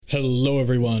Hello,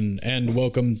 everyone, and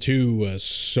welcome to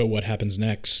So What Happens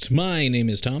Next. My name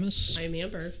is Thomas. I'm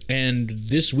Amber. And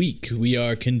this week we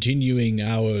are continuing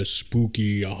our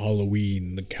spooky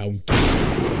Halloween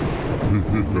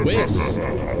countdown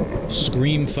with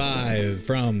Scream 5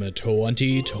 from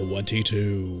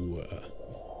 2022.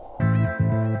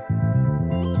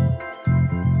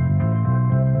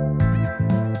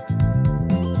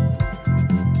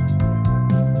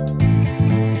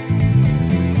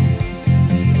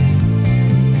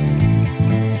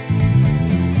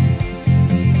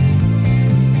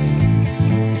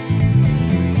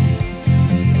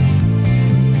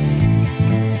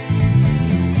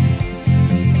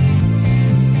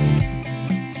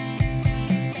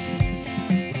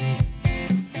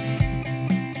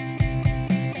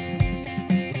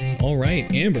 All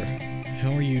right, Amber,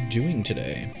 how are you doing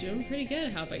today? Doing pretty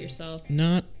good. How about yourself?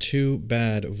 Not too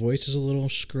bad. Voice is a little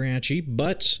scratchy,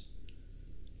 but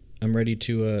I'm ready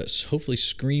to hopefully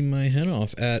scream my head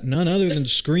off at none other than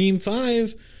Scream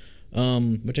 5,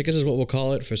 which I guess is what we'll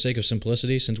call it for sake of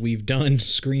simplicity, since we've done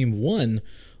Scream 1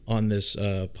 on this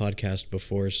podcast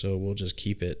before, so we'll just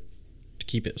keep it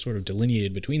sort of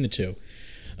delineated between the two.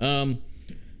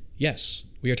 Yes,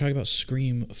 we are talking about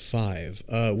Scream 5.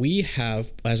 We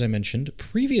have, as I mentioned,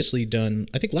 previously done,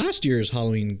 I think last year's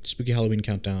Spooky Halloween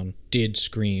Countdown did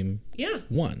Scream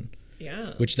 1.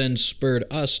 Yeah. Which then spurred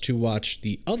us to watch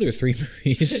the other three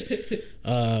movies.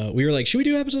 We were like, should we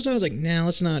do episodes? I was like, nah,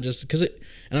 let's not, just because it,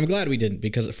 and I'm glad we didn't,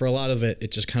 because for a lot of it,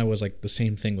 it just kind of was like the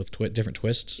same thing with different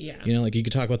twists. Yeah. You know, like you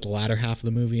could talk about the latter half of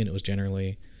the movie and it was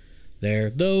generally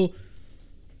there. Though,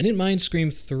 I didn't mind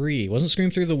Scream 3. Wasn't Scream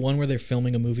 3 the one where they're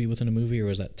filming a movie within a movie, or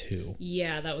was that 2?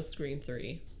 Yeah, that was Scream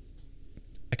 3.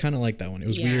 I kind of liked that one. It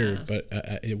was weird, but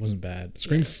it wasn't bad.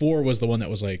 Scream 4 was the one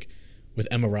that was like with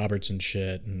Emma Roberts and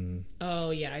shit. And oh,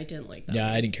 yeah, I didn't like that yeah,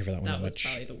 one. I didn't care for that one that that was much.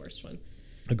 Probably the worst one.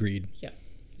 Agreed. Yeah.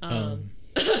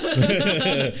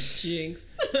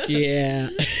 Jinx. Yeah.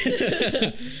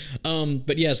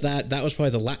 But yes, that was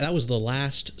probably that was the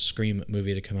last Scream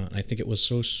movie to come out. And I think it was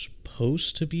supposed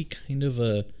to be kind of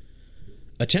a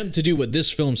attempt to do what this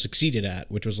film succeeded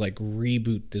at, which was like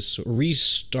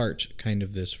restart kind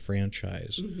of this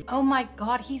franchise. Mm-hmm. Oh my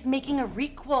God, he's making a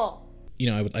requel. You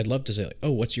know, I'd love to say like,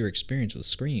 oh, what's your experience with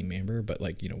Scream, Amber? But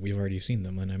like, you know, we've already seen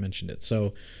them and I mentioned it.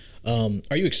 So,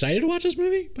 are you excited to watch this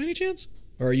movie by any chance?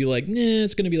 Or are you like, nah,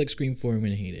 it's going to be like Scream 4, I'm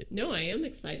going to hate it? No, I am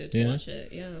excited to watch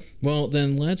it, yeah. Well,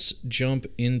 then let's jump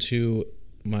into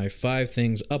my 5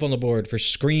 things up on the board for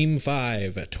Scream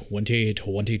 5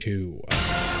 2022.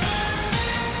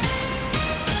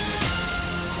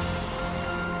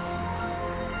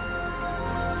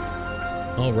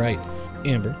 All right,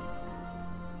 Amber,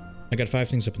 I got 5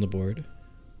 things up on the board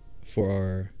for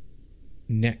our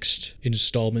next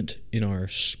installment in our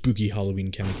Spooky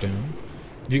Halloween Countdown.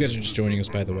 If you guys are just joining us,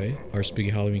 by the way, our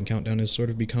Spooky Halloween Countdown has sort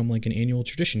of become like an annual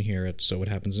tradition here at So What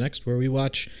Happens Next, where we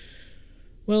watch,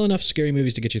 well, enough scary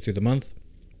movies to get you through the month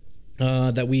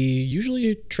that we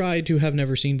usually try to have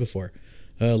never seen before.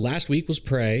 Last week was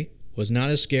Prey, was not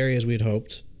as scary as we had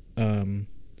hoped.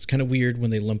 It's kind of weird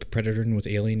when they lump Predator in with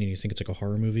Alien and you think it's like a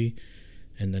horror movie,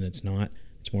 and then it's not.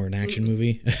 It's more an action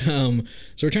movie. So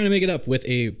we're trying to make it up with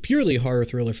a purely horror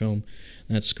thriller film,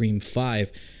 and that's Scream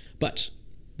 5. But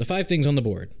the 5 things on the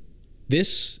board.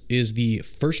 This is the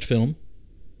first film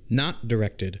not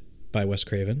directed by Wes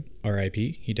Craven,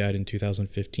 R.I.P. He died in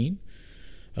 2015.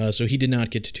 So he did not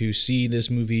get to see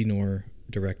this movie nor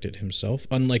direct it himself,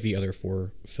 unlike the other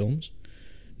 4 films.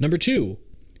 Number 2,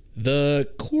 the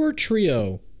core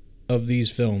trio of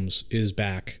these films is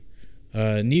back.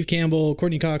 Neve Campbell,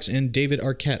 Courtney Cox, and David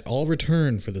Arquette all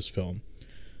return for this film.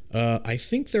 I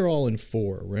think they're all in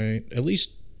 4, right? At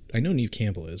least I know Neve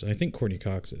Campbell is. I think Courtney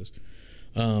Cox is.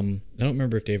 I don't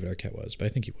remember if David Arquette was, but I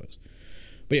think he was.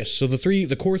 But yes, so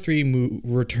the core 3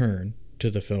 return to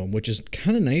the film, which is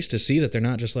kind of nice to see that they're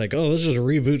not just like, oh, let's just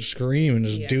reboot Scream and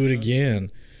just do it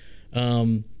again.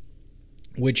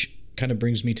 Which kind of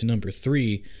brings me to number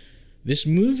 3. This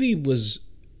movie was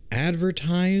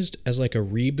advertised as like a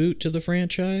reboot to the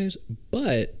franchise,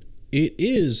 but it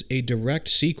is a direct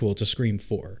sequel to Scream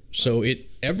 4. So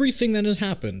everything that has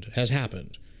happened has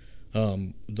happened.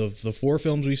 The 4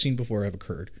 films we've seen before have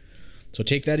occurred. So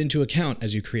take that into account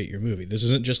as you create your movie. This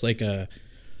isn't just like a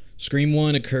Scream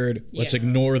 1 occurred, let's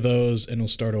ignore those and we'll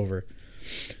start over.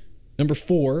 Number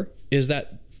 4 is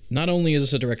that not only is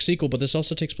this a direct sequel, but this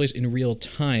also takes place in real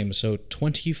time. So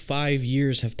 25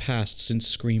 years have passed since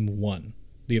Scream 1,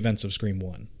 the events of Scream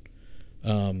 1.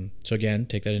 So again,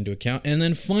 take that into account. And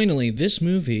then finally, this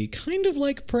movie, kind of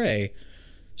like Prey,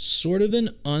 sort of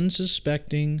an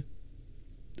unsuspecting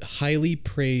highly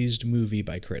praised movie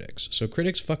by critics. So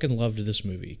critics fucking loved this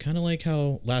movie. Kind of like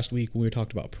how last week when we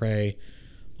talked about Prey,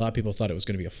 a lot of people thought it was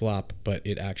going to be a flop, but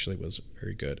it actually was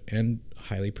very good and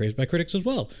highly praised by critics as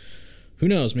well. Who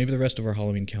knows? Maybe the rest of our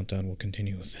Halloween countdown will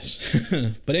continue with this.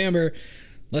 But Amber,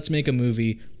 let's make a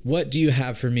movie. What do you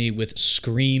have for me with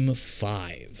Scream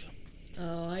 5?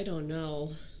 Oh, I don't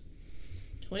know.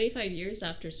 25 years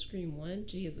after Scream 1?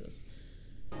 Jesus.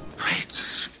 Great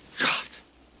Scott.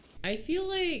 I feel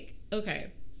like,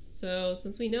 okay, so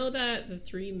since we know that the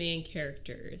 3 main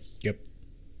characters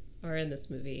are in this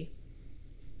movie,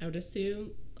 I would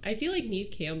assume, I feel like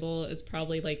Neve Campbell is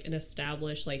probably like an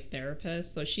established like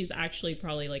therapist. So she's actually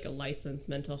probably like a licensed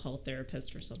mental health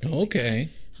therapist or something. Okay. Like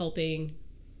that, helping,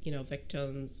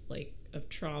 victims like of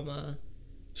trauma.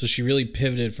 So she really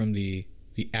pivoted from the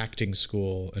acting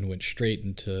school and went straight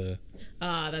into...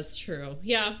 That's true.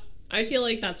 Yeah. I feel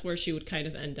like that's where she would kind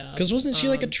of end up. Because wasn't she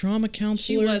like a trauma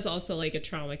counselor? She was also like a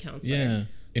trauma counselor. Yeah.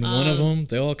 In one of them,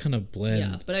 they all kind of blend.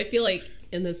 Yeah, but I feel like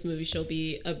in this movie she'll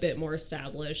be a bit more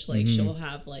established. Like she'll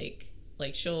have like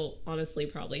she'll honestly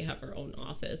probably have her own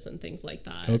office and things like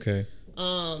that. Okay.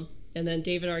 And then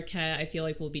David Arquette, I feel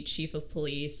like will be chief of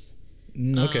police.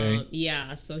 Okay.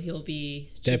 Yeah, so he'll be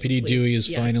chief Deputy of police. Dewey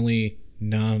is finally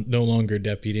no longer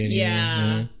deputy anymore.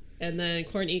 Yeah. And then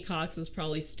Courtney Cox is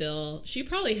probably still... She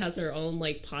probably has her own,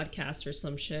 like, podcast or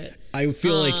some shit. I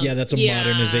feel like, that's a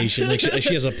modernization. Like,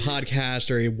 she has a podcast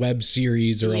or a web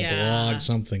series or a blog,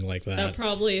 something like that. That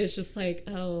probably is just, like,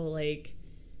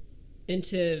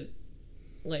 into,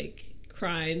 like,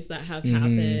 crimes that have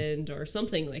happened or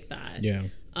something like that. Yeah.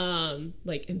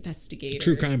 Like, investigator.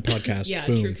 True crime podcast. Yeah,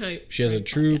 Boom. true crime. She has a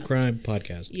true podcast. crime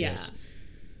podcast. Yeah. Yes.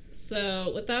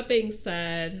 So, with that being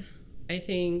said, I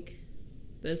think...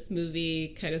 This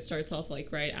movie kind of starts off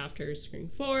like right after Scream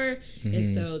 4, and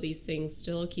so these things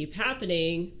still keep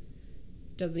happening.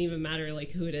 Doesn't even matter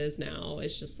like who it is now.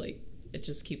 It's just like it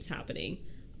just keeps happening.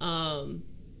 And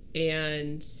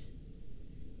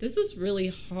this is really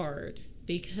hard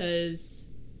because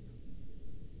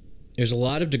there's a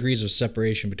lot of degrees of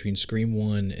separation between Scream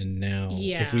 1 and now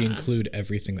if we Yeah. include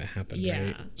everything that happened, Yeah.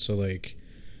 right? So like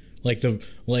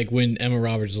when Emma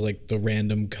Roberts is like the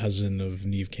random cousin of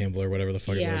Neve Campbell or whatever the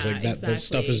fuck it was. Like that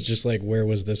stuff is just like, where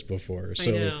was this before?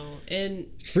 So I know. And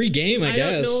free game, I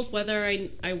guess. don't know if whether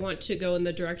I want to go in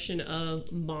the direction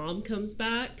of Mom comes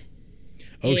back.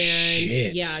 Oh, and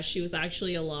shit. Yeah, she was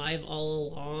actually alive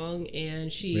all along,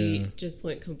 and she just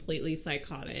went completely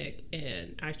psychotic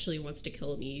and actually wants to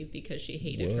kill Neve because she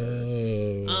hated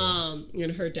her.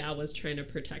 And her dad was trying to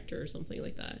protect her or something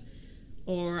like that.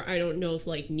 Or I don't know if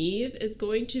like Neve is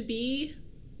going to be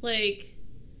like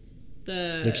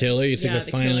the killer. You think they're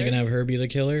finally killer? gonna have her be the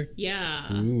killer?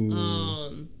 Yeah.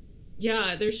 Ooh.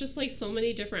 Yeah, there's just like so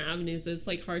many different avenues. It's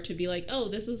like hard to be like, oh,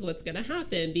 this is what's gonna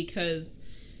happen because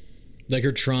like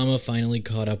her trauma finally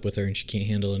caught up with her and she can't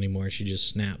handle it anymore. She just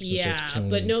snaps and starts killing.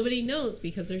 But nobody knows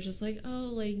because they're just like, oh,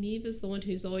 like Neve is the one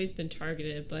who's always been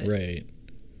targeted, but right.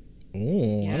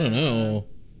 Oh, I don't know.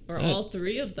 Or all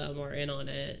 3 of them are in on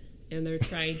it. And they're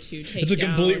trying to take it's a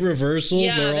down... complete reversal.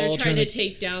 Yeah, they're all trying to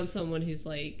take down someone who's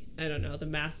like, I don't know, the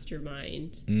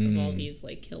mastermind of all these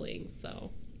like killings.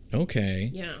 So okay.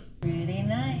 Yeah. Pretty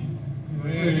nice.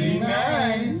 Pretty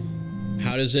nice.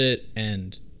 How does it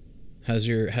end? How's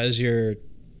your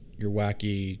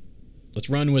wacky? Let's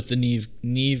run with the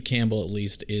Neve Campbell at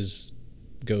least is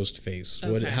Ghostface.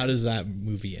 Okay. How does that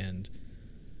movie end?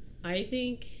 I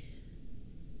think...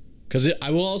 Because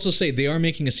I will also say they are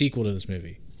making a sequel to this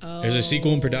movie. There's a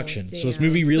sequel in production. So this damn.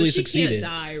 movie really so she succeeded.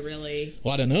 Can't die, really.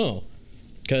 Well, I don't know.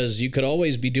 Because you could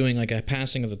always be doing like a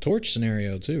passing of the torch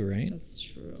scenario too, right? That's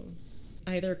true.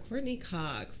 Either Courtney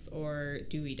Cox or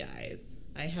Dewey dies.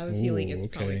 I have a feeling it's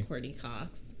probably Courtney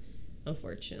Cox,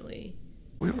 unfortunately.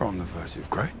 We were on the verge of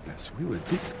greatness. We were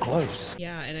this close.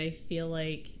 Yeah, and I feel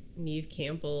like Neve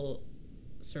Campbell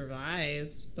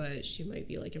survives, but she might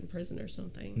be like in prison or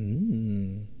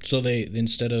something. So they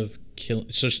instead of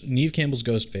so Neve Campbell's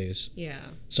Ghostface. Yeah.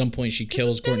 Some point she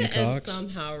kills Courtney Cox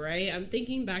somehow, right? I'm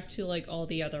thinking back to like all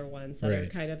the other ones that are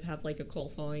kind of have like a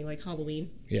cult following, like Halloween.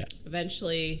 Yeah.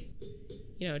 Eventually,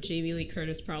 Jamie Lee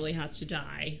Curtis probably has to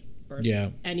die, or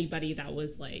anybody that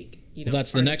was like, well,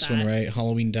 that's the next one, right?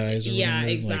 Halloween dies. Or yeah,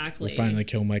 whatever. exactly. Like, we finally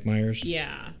kill Mike Myers.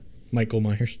 Yeah. Michael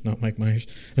Myers, not Mike Myers.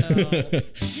 So,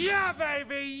 Yeah,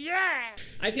 baby, yeah!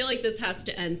 I feel like this has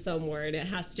to end somewhere, and it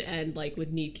has to end like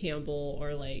with Neve Campbell,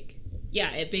 or like,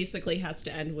 it basically has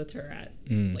to end with her at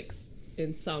like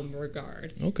in some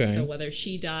regard. Okay. So whether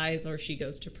she dies or she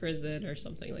goes to prison or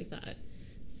something like that.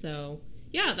 So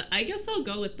I guess I'll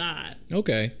go with that.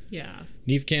 Okay. Yeah.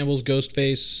 Neve Campbell's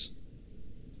Ghostface.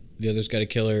 the other's got to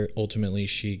kill her. Ultimately,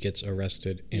 she gets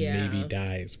arrested and maybe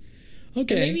dies.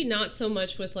 Okay. And maybe not so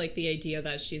much with like the idea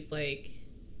that she's like,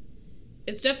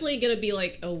 it's definitely going to be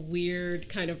like a weird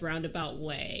kind of roundabout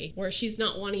way where she's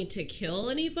not wanting to kill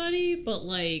anybody, but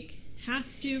like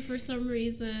has to for some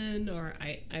reason, or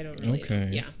I don't really know.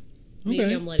 Yeah.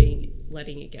 Maybe I'm letting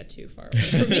it get too far away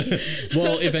from me.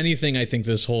 Well, if anything, I think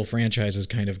this whole franchise has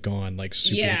kind of gone like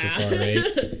super duper far,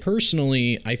 right?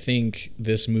 Personally, I think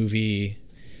this movie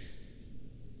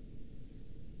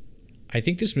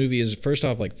is, first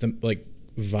off, like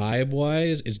vibe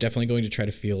wise, it's definitely going to try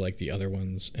to feel like the other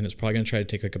ones, and it's probably going to try to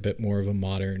take like a bit more of a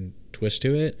modern twist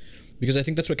to it, because I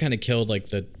think that's what kind of killed like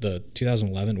the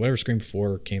 2011, whatever Scream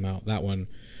 4 came out, that one.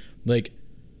 Like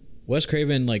Wes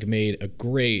Craven like made a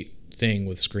great thing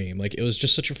with Scream. Like it was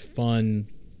just such a fun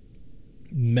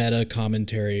meta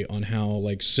commentary on how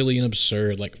like silly and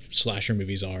absurd like slasher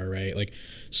movies are, right? Like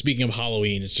speaking of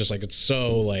Halloween, it's just like, it's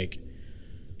so like,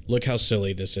 look how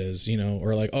silly this is, you know,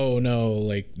 or like, oh no,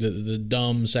 like the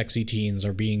dumb sexy teens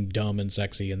are being dumb and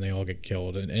sexy and they all get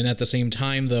killed, and at the same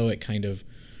time though, it kind of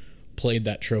played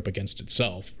that trope against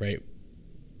itself, right?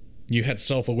 You had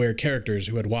self-aware characters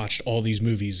who had watched all these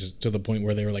movies to the point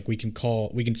where they were like, we can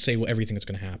say everything that's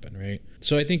going to happen, right?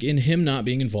 So I think in him not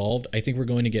being involved, I think we're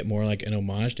going to get more like an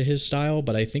homage to his style,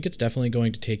 but I think it's definitely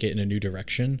going to take it in a new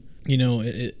direction. You know,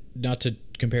 not to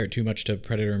compare it too much to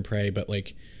Predator and Prey, but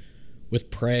like with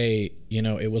Prey, you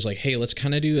know, it was like, hey, let's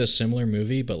kind of do a similar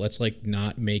movie, but let's like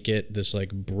not make it this like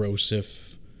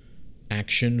brosif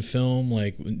action film.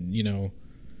 Like, you know,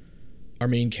 our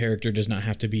main character does not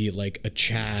have to be like a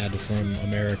Chad from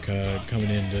America coming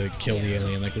in to kill the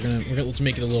alien. Like we're gonna let's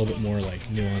make it a little bit more like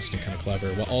nuanced and kind of clever,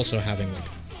 while also having like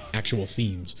actual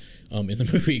themes in the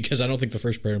movie, because I don't think the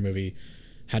first Predator movie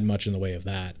had much in the way of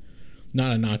that.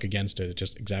 Not a knock against it. It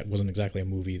just wasn't exactly a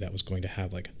movie that was going to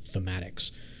have like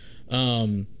thematics.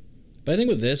 But I think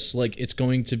with this, like, it's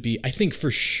going to be, I think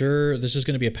for sure this is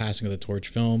going to be a passing of the torch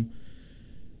film.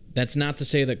 That's not to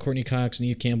say that Courtney Cox,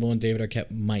 Neve Campbell, and David Arquette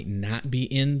might not be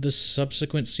in the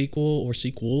subsequent sequel or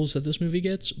sequels that this movie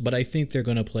gets, but I think they're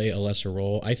going to play a lesser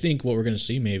role. I think what we're going to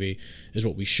see maybe is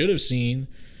what we should have seen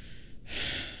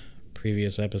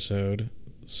previous episode,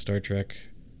 Star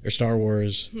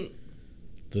Wars,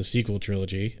 the sequel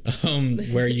trilogy,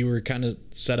 where you were kind of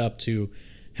set up to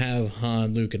have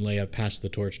Han, Luke, and Leia pass the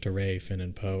torch to Rey, Finn,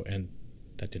 and Poe, and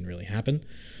that didn't really happen.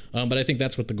 But I think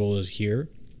that's what the goal is here.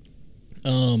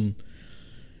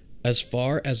 As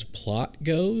far as plot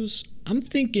goes, I'm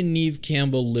thinking Neve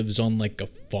Campbell lives on like a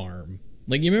farm.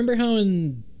 Like, you remember how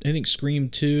in, I think Scream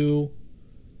 2,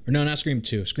 or no, not Scream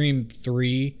 2, Scream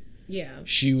 3,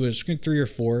 she was, Scream 3 or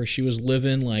 4, she was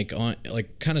living like on,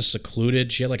 like kind of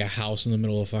secluded. She had like a house in the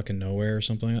middle of fucking nowhere or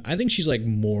something. I think she's like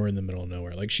more in the middle of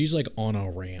nowhere. Like she's like on a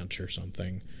ranch or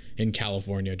something in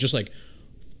California, just like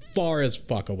far as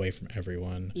fuck away from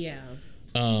everyone. Yeah.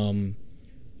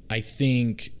 I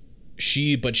think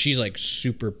she's like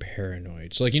super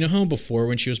paranoid. So like, you know how before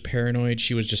when she was paranoid,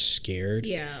 she was just scared?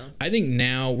 Yeah. I think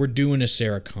now we're doing a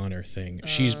Sarah Connor thing.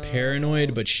 She's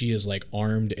paranoid, but she is like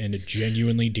armed and a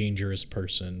genuinely dangerous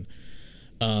person.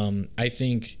 I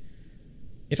think,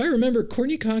 if I remember,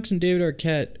 Courtney Cox and David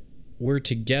Arquette were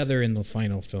together in the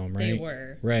final film, right? They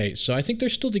were. Right. So I think they're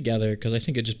still together, because I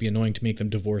think it'd just be annoying to make them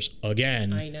divorce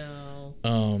again. I know.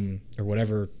 Or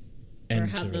whatever. Or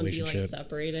have them be like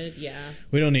separated. Yeah.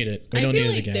 We don't need it. We don't need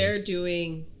it again. They're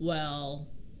doing well.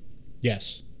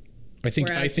 Yes. I think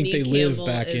Whereas they Neve live Campbell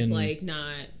back is in, like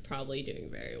not probably doing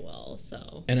very well,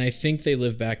 so. And I think they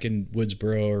live back in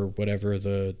Woodsboro or whatever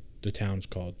the town's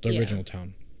called, the original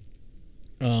town.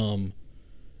 I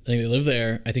think they live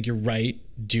there. I think you're right.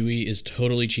 Dewey is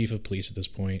totally chief of police at this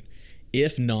point.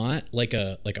 If not, like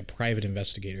a private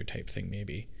investigator type thing,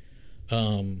 maybe.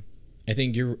 I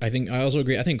also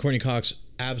agree. I think Courtney Cox,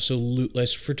 absolutely,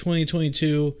 for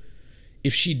 2022,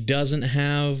 if she doesn't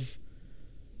have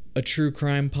a true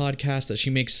crime podcast that she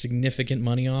makes significant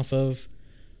money off of,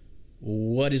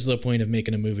 what is the point of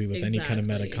making a movie with any kind of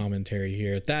meta commentary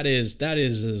here? That is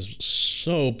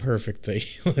so perfect.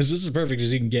 This is as perfect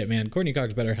as you can get, man. Courtney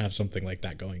Cox better have something like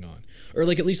that going on, or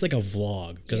like at least like a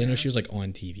vlog, because I know she was like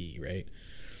on TV, right?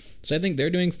 So I think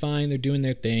they're doing fine. They're doing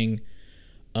their thing.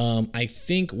 I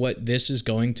think what this is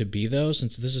going to be, though,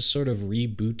 since this is sort of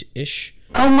reboot-ish.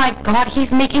 Oh my god,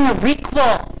 he's making a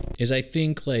requel! Is I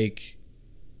think, like,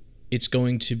 it's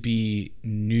going to be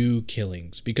new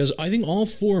killings. Because I think all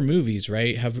 4 movies,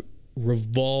 right, have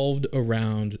revolved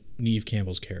around Neve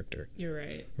Campbell's character. You're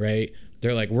right. Right?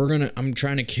 They're like, I'm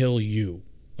trying to kill you.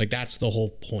 Like, that's the whole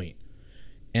point.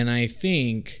 And I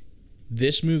think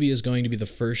this movie is going to be the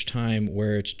first time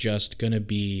where it's just going to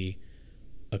be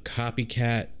a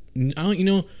copycat.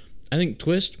 I think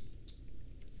Twist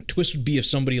would be if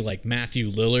somebody like Matthew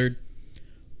Lillard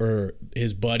or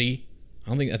his buddy.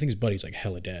 I think his buddy's like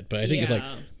hella dead, but I think if like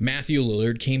Matthew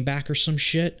Lillard came back or some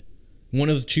shit, one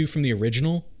of the two from the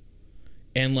original,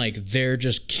 and like they're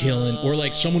just killing, or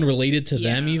like someone related to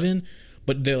them even,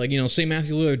 but they're like, say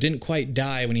Matthew Lillard didn't quite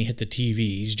die when he hit the TV.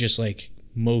 He's just like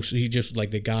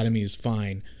they got him, he was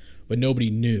fine, but nobody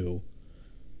knew.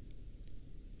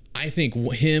 I think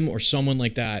him or someone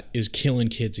like that is killing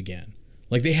kids again.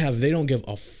 Like they don't give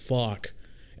a fuck.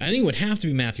 I think it would have to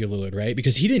be Matthew Lillard, right?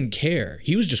 Because he didn't care.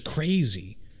 He was just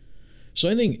crazy. So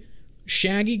I think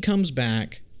Shaggy comes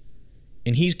back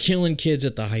and he's killing kids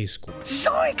at the high school.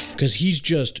 Yikes! Because he's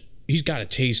got a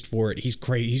taste for it. He's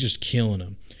crazy. He's just killing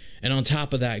them. And on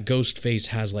top of that, Ghostface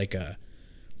has like a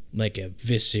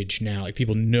visage now. Like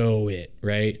people know it,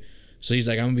 right? So he's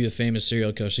like, I'm gonna be a famous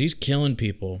serial killer. So he's killing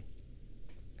people.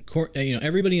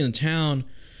 Everybody in the town,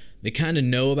 they kind of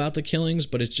know about the killings,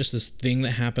 but it's just this thing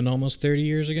that happened almost 30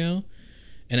 years ago.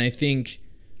 And I think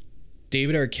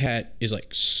David Arquette is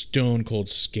like stone cold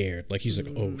scared. Like he's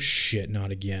like, oh shit, not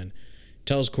again.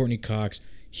 Tells Courtney Cox.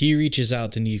 He reaches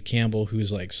out to Neve Campbell,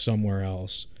 who's like somewhere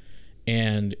else.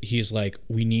 And he's like,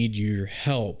 we need your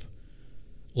help.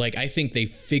 Like, I think they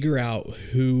figure out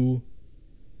who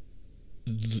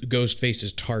Ghostface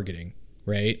is targeting,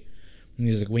 right? And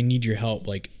he's like, we need your help.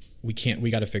 Like, we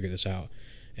got to figure this out.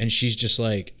 And she's just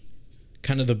like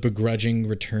kind of the begrudging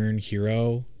return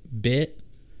hero bit.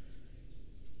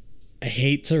 I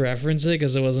hate to reference it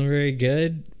because it wasn't very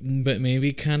good, but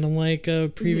maybe kind of like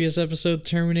a previous episode,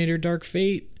 Terminator Dark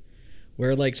Fate,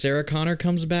 where like Sarah Connor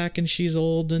comes back and she's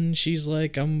old and she's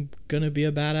like, I'm going to be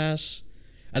a badass.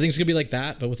 I think it's going to be like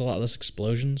that, but with a lot less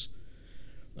explosions.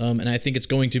 And I think it's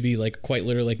going to be like quite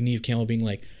literally like Neve Campbell being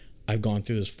like, I've gone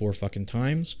through this 4 fucking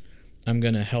times. I'm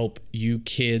going to help you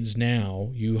kids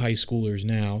now, you high schoolers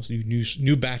now, so you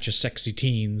new batch of sexy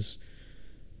teens,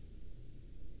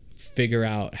 figure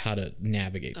out how to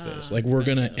navigate this. Like we're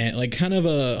going to end, like kind of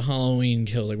a Halloween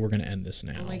kill, like we're going to end this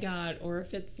now. Oh my God. Or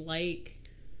if it's like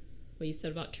what you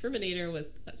said about Terminator with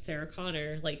Sarah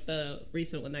Connor, like the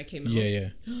recent one that came out. Yeah.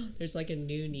 There's like a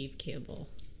new Neve Campbell.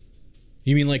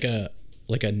 You mean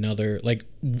another, like,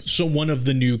 so one of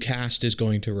the new cast is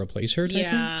going to replace her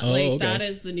type thing? That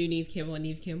is the new Neve Campbell, and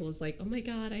Neve Campbell is like, oh my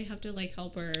God, I have to like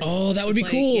help her. Oh, that would be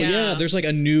cool. Yeah, there's like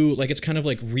a new, like, it's kind of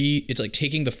like it's like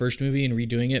taking the first movie and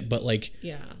redoing it, but like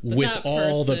with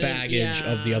all the baggage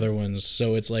of the other ones.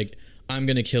 So it's like, I'm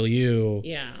gonna kill you.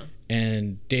 Yeah.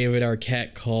 And David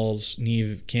Arquette calls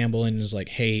Neve Campbell and is like,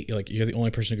 hey, like, you're the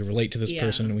only person who can relate to this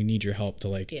person, and we need your help to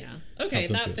like. Yeah. Okay,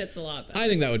 that fits a lot better. I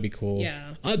think that would be cool.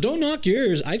 Yeah. Don't knock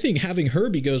yours. I think having her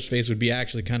be Ghostface would be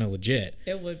actually kind of legit.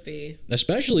 It would be.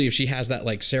 Especially if she has that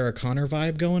like Sarah Connor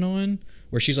vibe going on,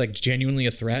 where she's like genuinely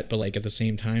a threat, but like at the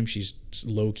same time she's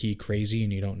low key crazy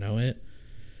and you don't know it.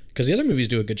 Because the other movies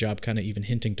do a good job kind of even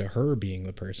hinting to her being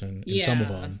the person in some of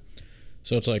them.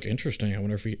 So it's like interesting. I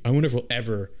wonder if we'll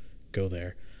ever go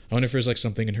there. I wonder if there's like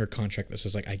something in her contract that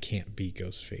says like I can't be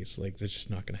Ghostface. Like that's just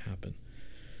not going to happen.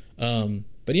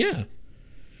 But yeah.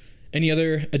 Any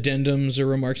other addendums or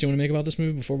remarks you want to make about this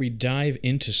movie before we dive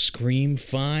into Scream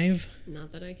 5?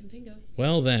 Not that I can think of.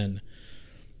 Well then,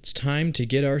 it's time to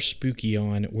get our spooky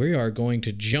on. We are going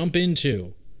to jump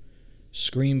into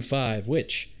Scream 5,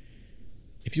 which,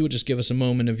 if you would just give us a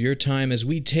moment of your time as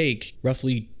we take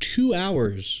roughly 2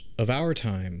 hours of our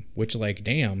time, which like,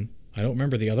 damn, I don't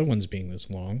remember the other ones being this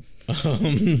long,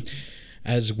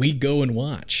 as we go and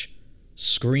watch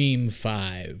Scream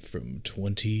 5 from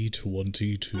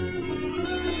 2022.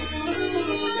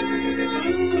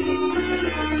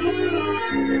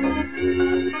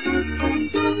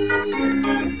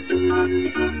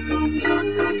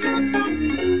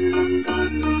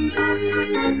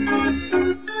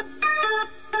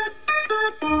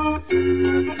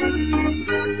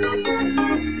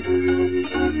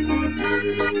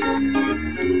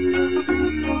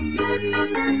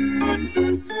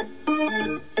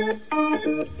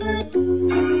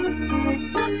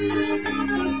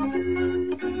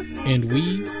 And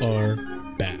we are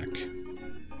back.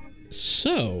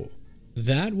 So,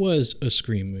 that was a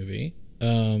Scream movie.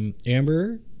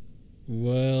 Amber,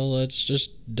 well, let's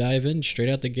just dive in straight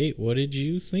out the gate. What did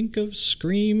you think of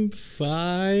Scream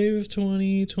 5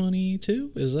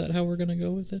 2022? Is that how we're going to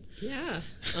go with it? Yeah.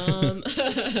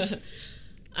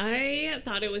 I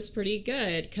thought it was pretty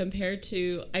good compared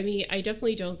to, I mean, I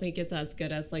definitely don't think it's as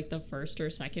good as like the first or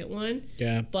second one.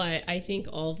 Yeah. But I think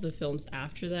all of the films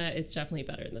after that, it's definitely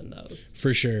better than those.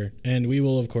 For sure. And we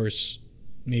will, of course,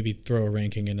 maybe throw a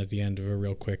ranking in at the end of a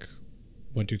real quick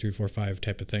 1, 2, 3, 4, 5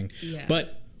 type of thing. Yeah.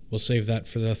 But we'll save that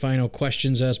for the final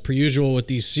questions as per usual with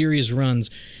these series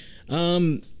runs.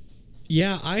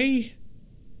 Yeah, I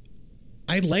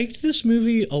liked this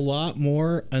movie a lot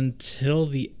more until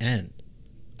the end.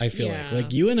 I feel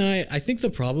like you and I think the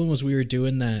problem was we were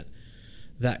doing that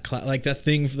like that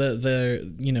thing,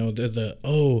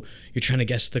 oh, you're trying to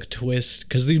guess the twist,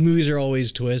 because these movies are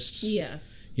always twists.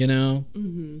 Yes. You know?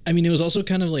 Mm-hmm. I mean, it was also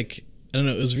kind of like, I don't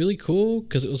know, it was really cool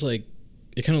because it was like,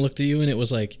 it kind of looked at you and it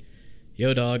was like,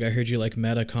 yo, dog, I heard you like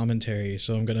meta commentary,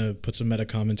 so I'm going to put some meta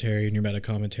commentary in your meta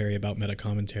commentary about meta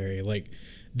commentary. Like,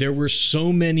 there were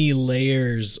so many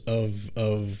layers of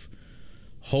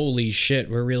holy shit,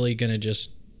 we're really going to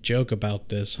just joke about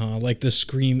this, huh? Like the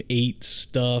Scream 8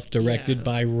 stuff directed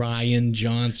by Rian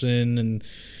Johnson, and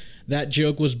that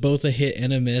joke was both a hit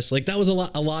and a miss. Like, that was a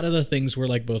lot of the things were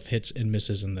like both hits and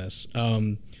misses in this.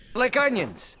 Like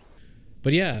onions.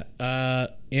 But yeah,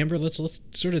 Amber, let's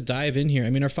sort of dive in here.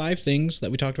 I mean, our 5 things that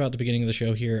we talked about at the beginning of the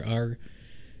show here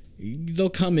they'll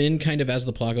come in kind of as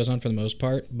the plot goes on for the most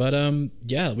part. But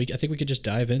yeah, I think we could just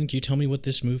dive in. Can you tell me what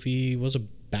this movie was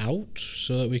about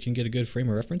so that we can get a good frame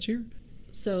of reference here?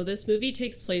 So this movie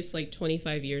takes place like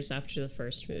 25 years after the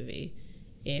first movie.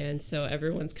 And so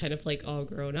everyone's kind of like all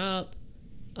grown up.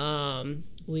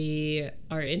 We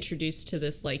are introduced to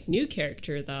this like new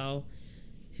character though,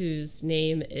 whose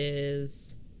name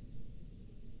is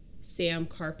Sam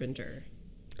Carpenter.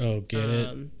 Oh, get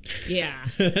it? Yeah.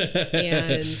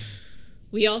 And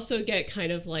we also get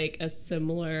kind of like a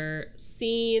similar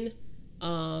scene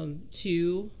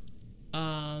to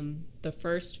the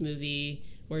first movie,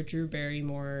 where Drew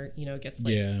Barrymore, gets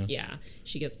like,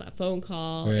 she gets that phone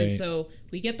call. Right. And so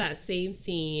we get that same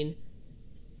scene.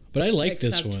 But I like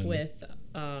this one. With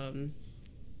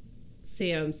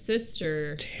Sam's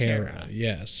sister, Tara.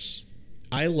 Yes.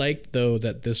 I liked, though,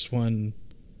 that this one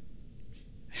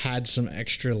had some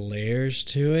extra layers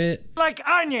to it. Like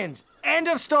onions. End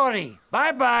of story.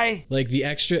 Bye-bye. Like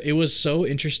it was so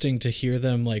interesting to hear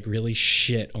them like really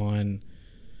shit on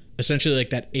essentially like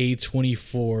that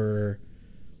A24,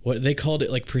 what they called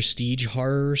it, like prestige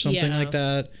horror or something like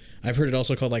that. I've heard it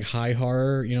also called like high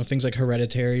horror, things like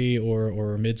Hereditary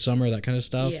or Midsommar, that kind of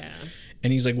stuff. Yeah.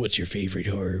 And he's like, what's your favorite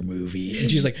horror movie? And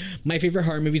she's like, my favorite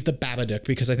horror movie is The Babadook,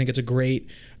 because I think it's a great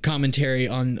commentary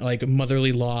on like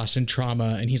motherly loss and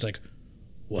trauma. And he's like,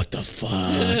 what the fuck?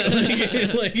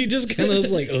 like he just kind of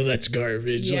was like, oh, that's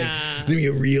garbage. Yeah. Like, let me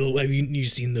a real, have you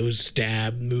seen those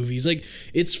stab movies? Like,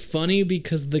 it's funny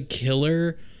because the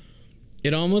killer,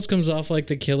 it almost comes off like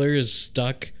the killer is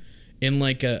stuck in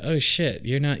like oh shit,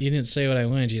 you didn't say what I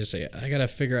wanted you to say. I gotta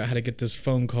figure out how to get this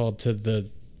phone call to the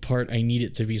part I need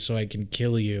it to be so I can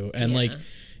kill you. And like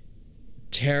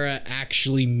Tara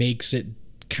actually makes it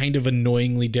kind of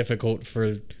annoyingly difficult for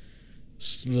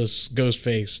this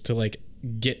Ghostface to like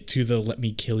get to the let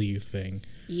me kill you thing.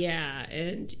 Yeah,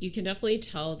 and you can definitely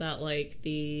tell that like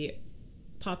the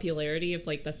popularity of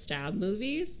like the stab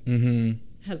movies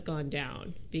has gone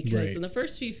down, because in the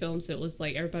first few films it was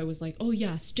like everybody was like, oh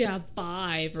yeah, Stab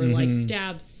 5 or like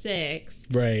Stab 6,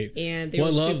 right? And they I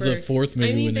love the fourth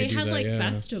movie. I mean, when they do had that, like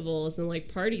festivals and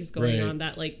like parties going on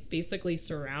that like basically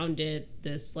surrounded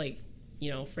this like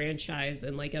franchise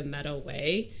in like a meta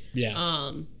way.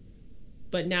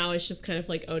 But now it's just kind of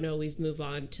like, oh no, we've moved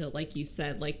on to, like you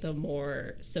said, like the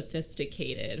more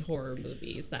sophisticated horror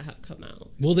movies that have come out.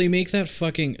 Well, they make that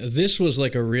this was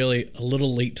like a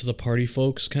little late to the party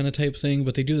folks kind of type thing,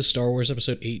 but they do the Star Wars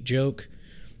Episode 8 joke,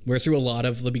 where through a lot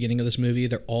of the beginning of this movie,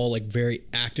 they're all like very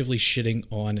actively shitting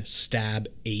on Stab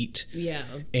 8. Yeah.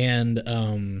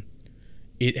 And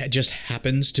it just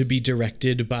happens to be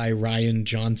directed by Rian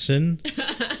Johnson,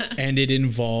 and it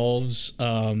involves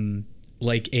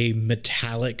like a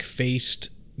metallic faced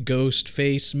ghost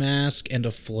face mask and a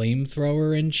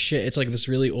flamethrower and shit. It's like this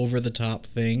really over the top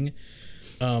thing.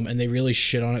 And they really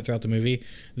shit on it throughout the movie.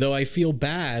 Though I feel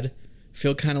kind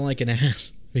of like an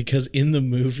ass, because in the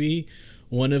movie,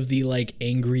 one of the like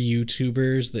angry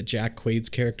YouTubers that Jack Quaid's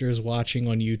character is watching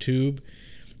on YouTube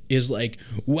is like,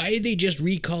 why did they just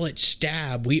recall it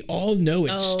Stab? We all know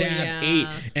it's Stab 8.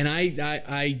 And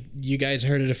I you guys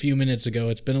heard it a few minutes ago.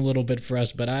 It's been a little bit for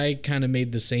us, but I kind of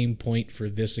made the same point for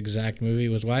this exact movie,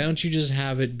 was why don't you just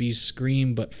have it be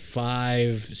Scream but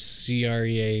 5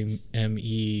 CREAME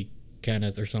kind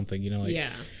of or something,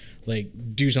 like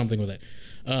do something with it.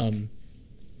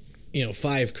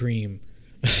 5 cream.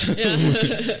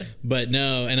 But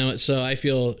no, and so I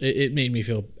feel it made me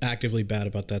feel actively bad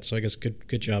about that. So I guess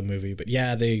good job, movie. But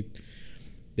yeah, they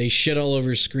shit all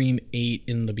over Scream 8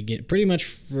 in the beginning, pretty much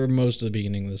for most of the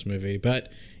beginning of this movie.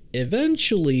 But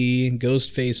eventually,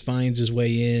 Ghostface finds his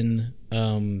way in.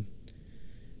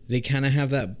 They kind of have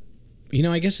that.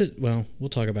 I guess we'll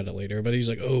talk about it later, but he's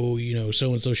like, oh,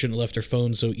 so-and-so shouldn't have left their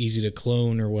phone so easy to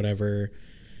clone or whatever.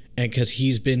 And because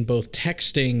he's been both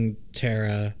texting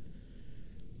Tara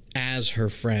as her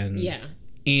friend. Yeah.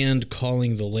 And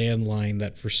calling the landline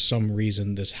that for some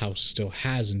reason this house still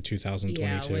has in 2022.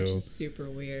 Yeah, which is super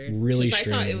weird. Really strange.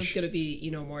 I thought it was going to be,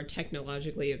 more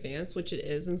technologically advanced, which it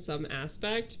is in some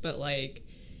aspect, but like,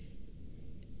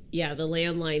 yeah, the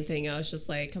landline thing, I was just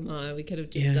like, come on, we could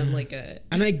have just done like a...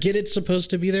 And I get it's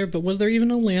supposed to be there, but was there even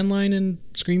a landline in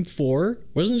Scream 4?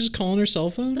 Wasn't it just calling her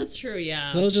cell phone? That's true,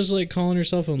 yeah. That was just like calling her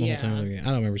cell phone the whole time. I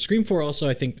don't remember. Scream 4 also,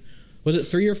 I think, was it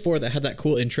 3 or 4 that had that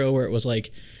cool intro where it was like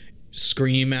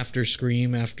scream after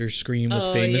scream after scream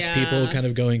of famous people kind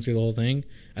of going through the whole thing?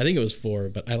 I think it was 4,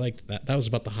 but I liked that. That was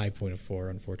about the high point of 4,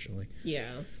 unfortunately. Yeah.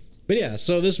 But yeah,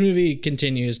 so this movie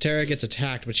continues. Tara gets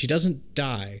attacked, but she doesn't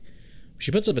die.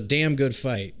 She puts up a damn good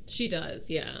fight. She does,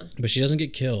 yeah. But she doesn't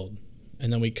get killed.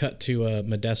 And then we cut to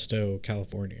Modesto,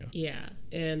 California. Yeah,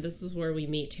 and this is where we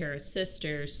meet Tara's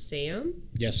sister, Sam.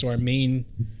 Yeah, so our main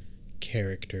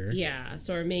character. Yeah,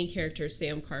 so our main character is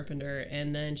Sam Carpenter,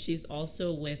 and then she's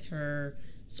also with her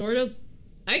sort of,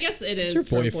 I guess it is her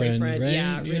boyfriend, right?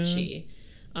 Yeah, Richie,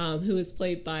 who is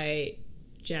played by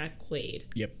Jack Quaid.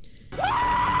 Yep.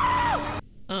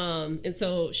 And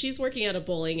so she's working at a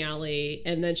bowling alley,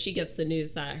 and then she gets the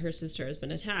news that her sister has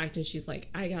been attacked, and she's like,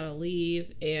 I gotta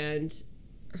leave, and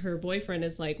her boyfriend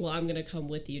is like, well, I'm gonna come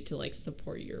with you to like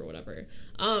support you or whatever.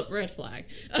 Red flag.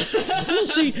 Well,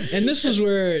 see, and this is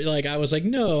where like I was like,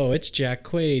 no, it's Jack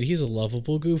Quaid. He's a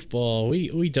lovable goofball.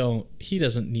 He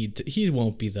doesn't need to. He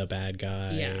won't be the bad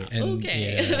guy. Yeah. And,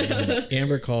 okay. Yeah,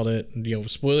 Amber called it.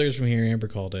 Spoilers from here. Amber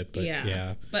called it. But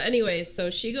yeah. But anyway, so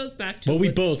she goes back to. But we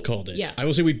both called it. Yeah. I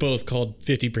will say we both called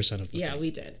 50% of the. Yeah, thing.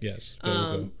 we did. Yes.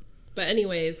 Go. But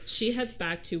anyways, she heads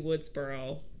back to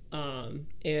Woodsboro.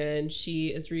 And she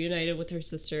is reunited with her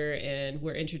sister, and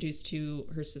we're introduced to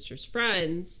her sister's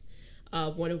friends,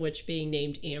 one of which being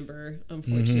named Amber,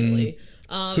 unfortunately.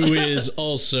 Who is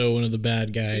also one of the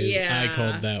bad guys. Yeah. I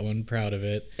called that one. Proud of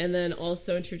it. And then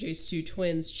also introduced to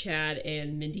twins Chad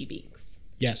and Mindy Beeks.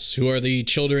 Yes, who are the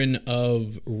children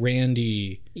of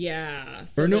Randy. Yeah.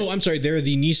 So I'm sorry. They're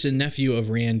the niece and nephew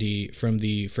of Randy from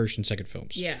the first and second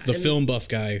films. Yeah. The film buff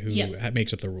guy who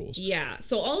makes up the rules. Yeah.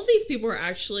 So all of these people are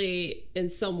actually in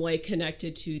some way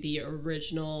connected to the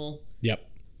original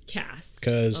cast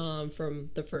from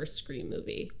the first Scream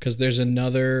movie. Because there's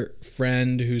another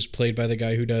friend who's played by the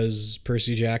guy who does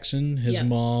Percy Jackson. His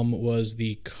mom was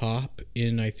the cop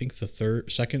in, I think, the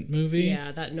second movie.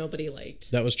 Yeah, that nobody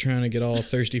liked. That was trying to get all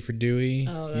thirsty for Dewey.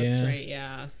 Oh, that's right,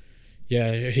 yeah.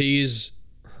 Yeah, he's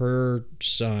her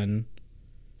son.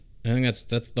 I think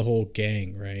that's the whole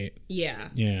gang, right? Yeah.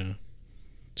 Yeah.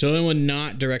 So the only one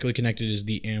not directly connected is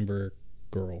the Amber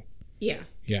girl. Yeah.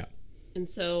 Yeah. And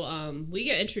so we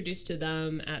get introduced to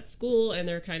them at school, and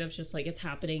they're kind of just like, it's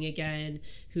happening again.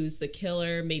 Who's the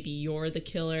killer? Maybe you're the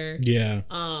killer. Yeah.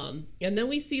 And then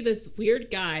we see this weird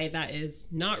guy that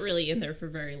is not really in there for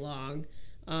very long,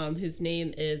 whose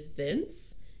name is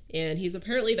Vince. And he's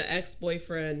apparently the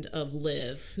ex-boyfriend of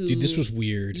Liv. Dude, this was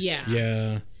weird. Yeah.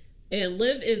 Yeah. And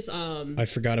Liv is... I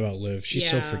forgot about Liv. She's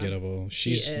so forgettable.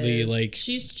 She's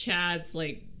She's Chad's,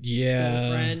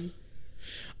 girlfriend.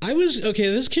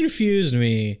 This confused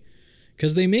me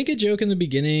because they make a joke in the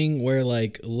beginning where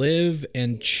Liv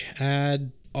and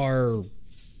Chad are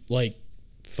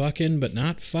fucking but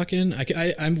not fucking.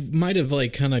 I might have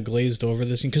kind of glazed over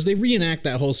this because they reenact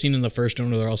that whole scene in the first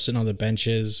one where they're all sitting on the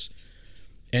benches,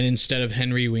 and instead of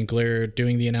Henry Winkler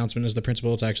doing the announcement as the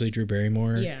principal, it's actually Drew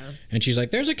Barrymore. Yeah. And she's like,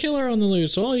 there's a killer on the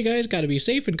loose, so all you guys got to be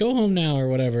safe and go home now or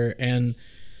whatever. And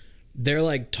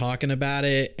they're talking about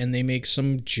it, and they make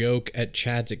some joke at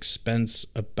Chad's expense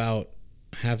about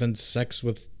having sex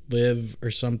with Liv or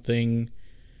something,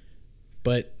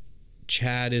 but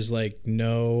Chad is like,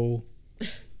 no,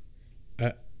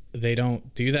 they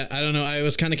don't do that. I don't know. I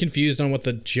was kind of confused on what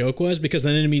the joke was, because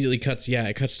then it immediately cuts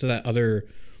to that other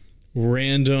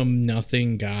random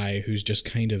nothing guy who's just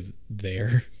kind of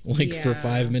there for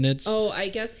 5 minutes. Oh, I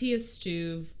guess he is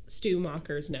Stu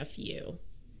Macher's nephew.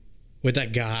 With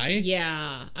that guy?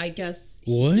 Yeah, I guess.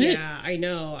 What? Yeah, I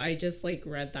know. I just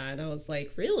read that and I was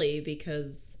like, really?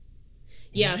 Because,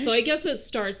 yeah, so I guess it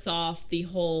starts off the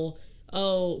whole,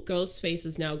 Ghostface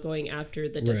is now going after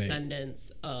the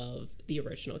descendants of the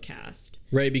original cast.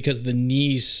 Right, because the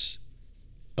niece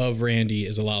of Randy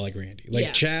is a lot like Randy.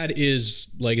 Chad is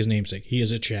like his namesake. He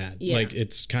is a Chad. Yeah.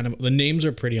 It's kind of, the names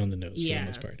are pretty on the nose for the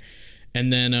most part.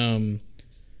 And then,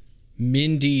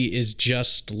 Mindy is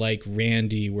just like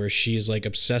Randy, where she is like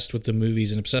obsessed with the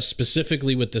movies and obsessed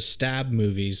specifically with the stab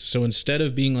movies. So instead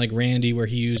of being like Randy, where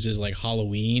he uses like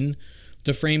Halloween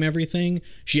to frame everything,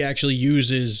 she actually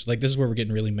uses, like, this is where we're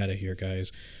getting really meta here,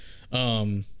 guys.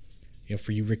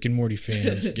 For you Rick and Morty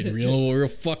fans, we're getting real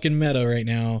fucking meta right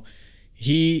now.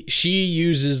 She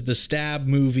uses the stab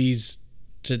movies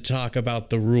to talk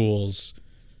about the rules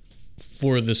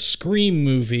for the Scream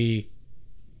movie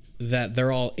that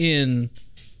they're all in,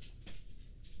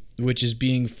 which is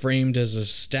being framed as a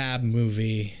stab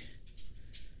movie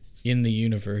in the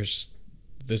universe.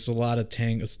 There's a lot of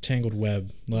tangled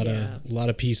web, a lot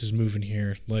of pieces moving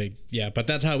here. But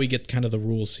that's how we get kind of the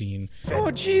rule scene.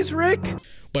 Oh, jeez, Rick.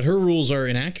 But her rules are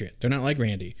inaccurate. They're not like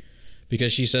Randy,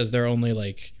 because she says they're only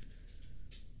like,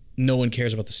 no one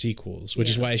cares about the sequels, which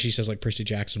is why she says like Percy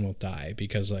Jackson won't die,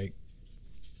 because like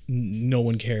no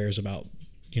one cares about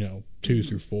 2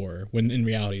 through 4, when in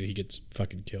reality he gets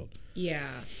fucking killed.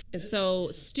 Yeah. And so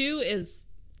Stu is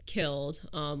killed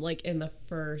like in the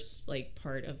first like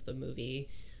part of the movie.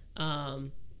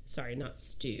 Sorry, not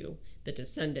Stu, the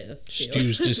descendant of Stu.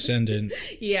 Stu's descendant.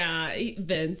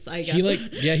 Vince, I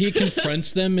guess. He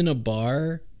confronts them in a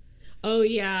bar. Oh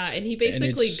yeah, and he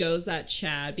basically goes at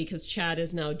Chad, because Chad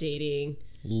is now dating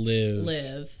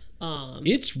Liv.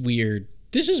 It's weird.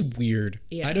 This is weird.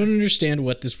 Yeah. I don't understand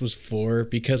what this was for,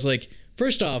 because like,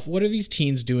 first off, what are these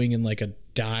teens doing in like a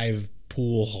dive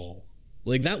pool hall?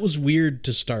 Like, that was weird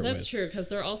to start with. That's true, because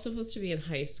they're all supposed to be in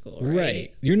high school,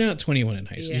 right? You're not 21 in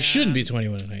high school. Yeah. You shouldn't be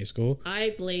 21 in high school.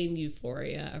 I blame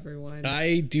Euphoria, everyone.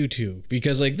 I do too,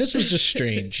 because like, this was just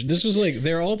strange. This was like,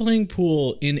 they're all playing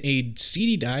pool in a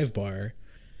seedy dive bar,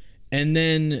 and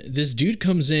then this dude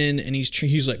comes in and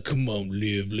he's like, "Come on,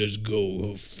 Liv, let's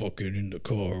go fucking in the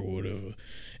car or whatever,"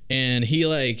 and he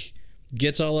like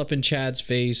gets all up in Chad's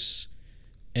face.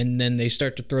 And then they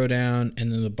start to throw down, and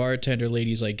then the bartender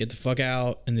lady's like, "Get the fuck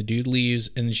out," and the dude leaves,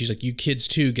 and then she's like, "You kids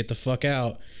too, get the fuck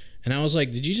out." And I was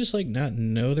like, did you just like not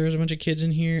know there was a bunch of kids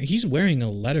in here? He's wearing a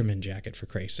Letterman jacket, for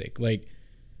Christ's sake. Like,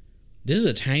 this is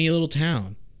a tiny little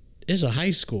town. This is a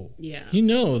high school. Yeah. You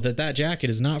know that jacket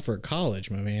is not for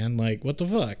college, my man. Like, what the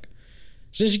fuck?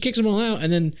 So then she kicks them all out, and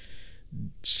then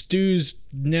Stu's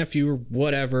nephew or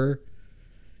whatever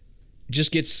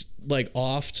just gets like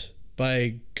offed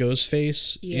by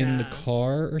Ghostface in the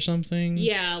car or something.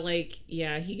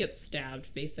 He gets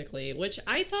stabbed basically, which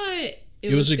I thought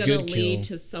it was going to lead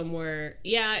to somewhere.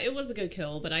 Yeah, it was a good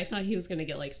kill, but I thought he was going to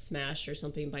get like smashed or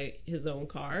something by his own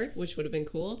car, which would have been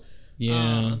cool.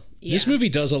 Yeah. This movie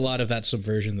does a lot of that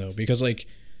subversion though, because like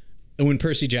when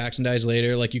Percy Jackson dies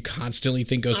later, like you constantly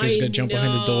think Ghostface is going to jump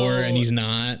behind the door, and he's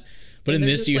not. But in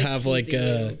this, you have like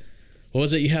what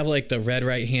was it? You have like the Red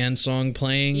Right Hand song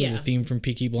playing, the theme from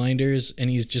Peaky Blinders, and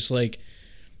he's just like,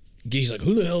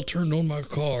 "Who the hell turned on my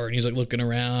car?" And he's like looking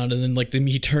around, and then like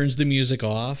he turns the music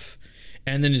off,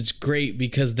 and then it's great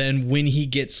because then when he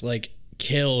gets like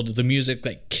killed, the music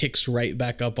like kicks right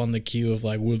back up on the cue of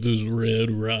like, "With his red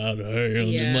right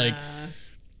hand," and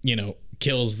like,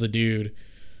 kills the dude.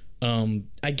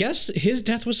 I guess his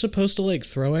death was supposed to like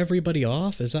throw everybody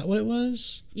off. Is that what it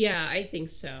was? Yeah, I think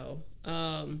so.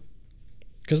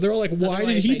 Because they're all like, why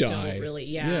did he die?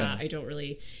 I don't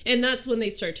really. And that's when they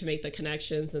start to make the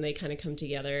connections and they kind of come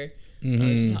together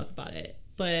to talk about it.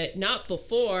 But not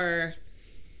before.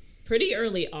 Pretty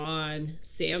early on,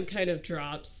 Sam kind of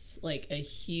drops like a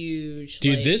huge...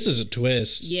 Dude, this is a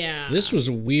twist. Yeah. This was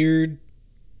weird.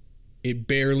 It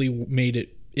barely made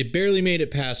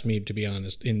it past me, to be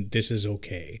honest. And this is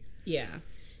okay. Yeah.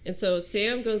 And so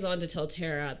Sam goes on to tell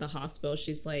Tara at the hospital,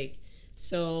 she's like,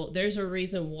 so there's a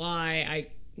reason why I,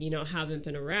 haven't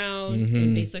been around.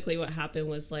 And basically what happened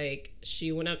was like,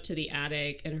 she went up to the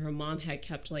attic and her mom had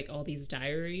kept like all these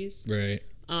diaries. Right.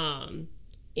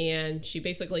 And she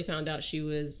basically found out she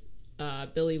was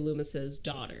Billy Loomis's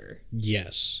daughter.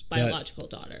 Yes. Biological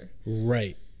daughter.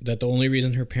 Right. That the only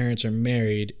reason her parents are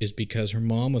married is because her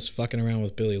mom was fucking around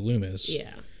with Billy Loomis.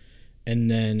 Yeah. And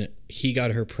then he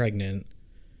got her pregnant.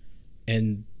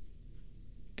 And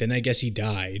then I guess he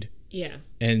died. Yeah.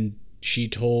 And she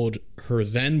told her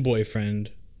then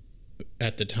boyfriend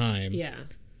at the time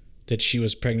that she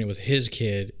was pregnant with his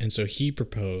kid. And so he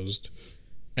proposed.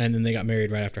 And then they got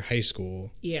married right after high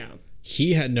school. Yeah.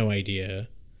 He had no idea.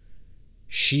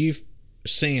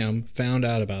 Sam found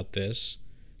out about this,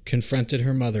 confronted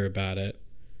her mother about it.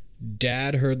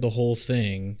 Dad heard the whole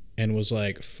thing and was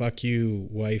like, "Fuck you,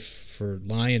 wife, for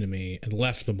lying to me," and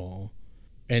left them all.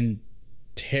 And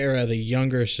Tara, the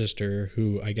younger sister,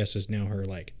 who I guess is now her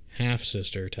like half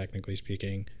sister, technically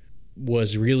speaking,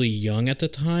 was really young at the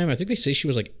time. I think they say she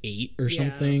was like 8 or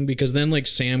something, because then like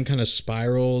Sam kind of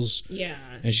spirals. Yeah.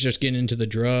 And she's just getting into the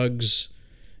drugs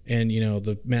and, you know,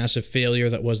 the massive failure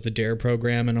that was the DARE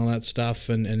program and all that stuff.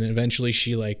 And eventually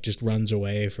she like just runs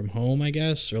away from home, I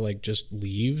guess, or like just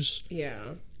leaves. Yeah.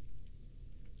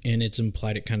 And it's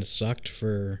implied it kind of sucked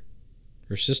for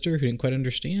her sister, who didn't quite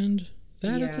understand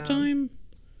that at the time.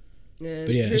 And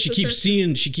but yeah, she keeps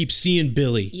seeing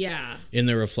Billy. Yeah. In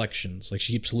their reflections, like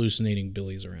she keeps hallucinating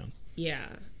Billy's around. Yeah,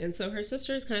 and so her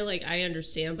sister is kind of like, I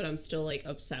understand, but I'm still like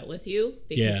upset with you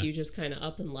because you just kind of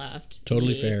up and left.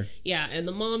 Totally fair. Yeah, and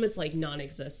the mom is like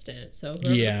non-existent, so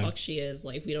whoever the fuck she is,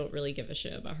 like we don't really give a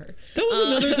shit about her. That was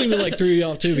another thing that like threw you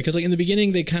off too, because like in the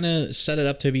beginning they kind of set it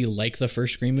up to be like the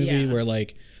first Scream movie, where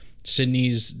like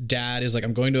Sydney's dad is like,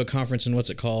 I'm going to a conference and what's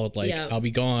it called? Like, I'll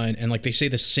be gone. And like, they say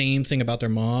the same thing about their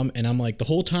mom. And I'm like, the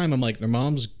whole time I'm like, their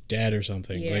mom's dead or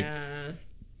something. Yeah. Like,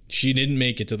 she didn't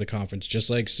make it to the conference,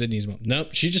 just like Sydney's mom. Nope.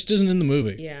 She just isn't in the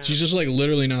movie. Yeah. She's just like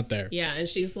literally not there. Yeah. And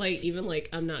she's like, even like,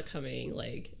 I'm not coming.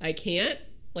 Like, I can't.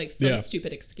 Like some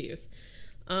stupid excuse.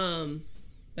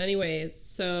 Anyways,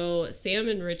 so Sam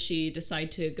and Richie decide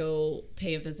to go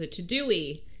pay a visit to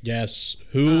Dewey. Yes.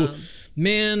 Who,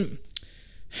 man...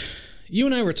 You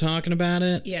and I were talking about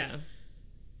it. Yeah.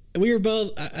 We were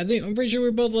both, I'm pretty sure we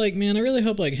were both like, man, I really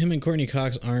hope like him and Courtney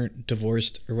Cox aren't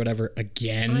divorced or whatever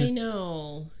again. I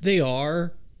know. They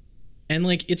are. And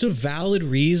like, it's a valid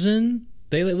reason.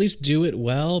 They at least do it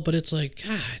well, but it's like,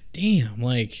 God damn,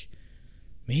 like,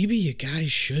 maybe you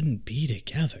guys shouldn't be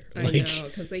together. I know,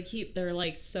 because they're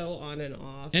like so on and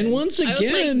off. And once again, I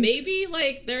was like, maybe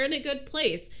like they're in a good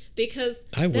place, because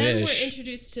then we're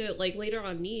introduced to like later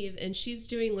on Neve, and she's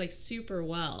doing like super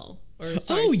well. Or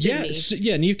sorry, Sydney.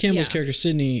 Yeah, Neve Campbell's character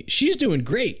Sydney, she's doing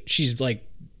great. She's like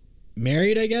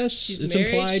married, I guess. It's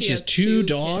married, implied. She has 2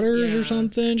 daughters or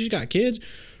something. She's got kids.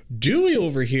 Dewey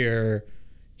over here,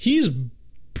 he's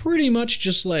pretty much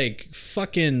just like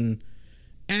fucking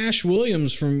Ash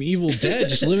Williams from Evil Dead,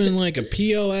 just living in like a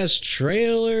POS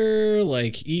trailer,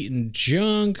 like eating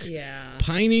junk,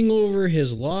 pining over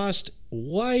his lost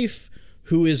wife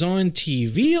who is on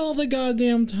TV all the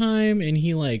goddamn time, and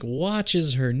he like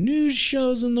watches her news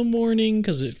shows in the morning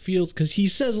because he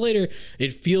says later,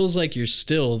 it feels like you're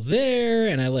still there,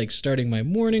 and I like starting my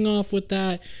morning off with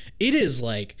that. It is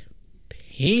like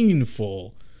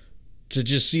painful to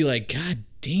just see like, God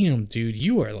damn, dude,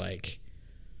 you are like,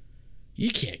 you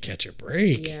can't catch a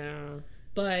break. Yeah.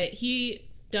 But he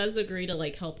does agree to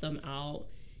like help them out.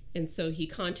 And so he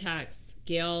contacts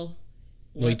Gail.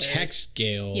 Well, he texts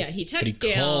Gail. Yeah, he texts Gail.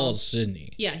 But he Gail. calls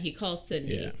Sydney. Yeah, he calls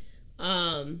Sydney.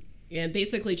 Yeah. And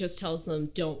basically just tells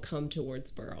them, don't come to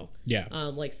Woodsboro. Yeah.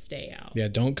 Like stay out. Yeah,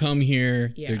 don't come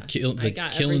here. Yeah. The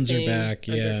killings are back.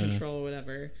 Under control or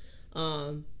whatever.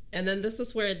 And then this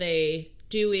is where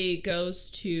Dewey goes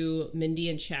to Mindy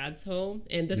and Chad's home,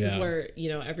 and this is where, you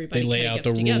know, everybody they lay out gets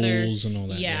the together. rules and all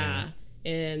that. Yeah.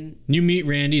 And you meet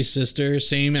Randy's sister,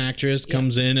 same actress,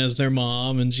 comes in as their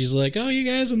mom, and she's like, "Oh, you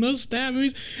guys in those stab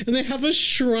movies?" And they have a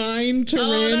shrine to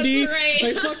Randy. That's right.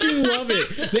 I fucking love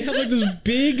it. They have like this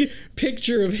big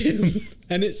picture of him,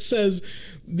 and it says,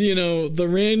 you know, the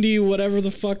Randy, whatever the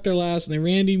fuck their last name,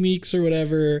 Randy Meeks or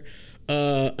whatever,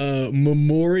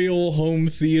 Memorial Home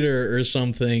Theater or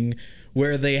something,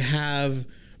 where they have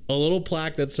a little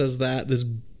plaque that says that, this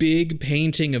big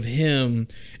painting of him,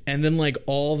 and then like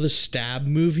all the stab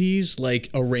movies like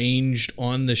arranged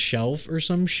on the shelf or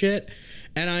some shit.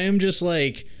 And I am just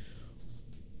like,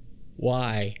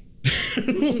 why?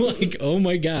 Like, oh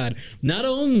my God. Not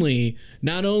only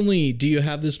do you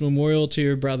have this memorial to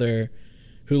your brother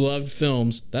who loved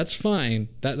films, that's fine.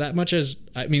 That much is,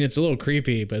 I mean, it's a little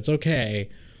creepy, but it's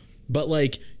okay. But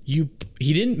like, he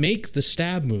didn't make the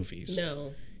stab movies.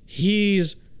 No.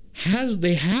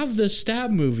 They have the stab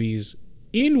movies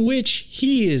in which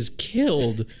he is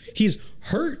killed. He's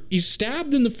hurt. He's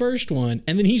stabbed in the first one,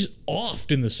 and then he's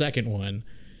offed in the second one.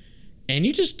 And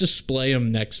you just display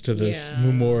him next to this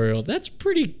memorial. It's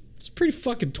pretty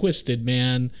fucking twisted,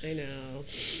 man. I know.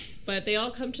 But they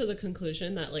all come to the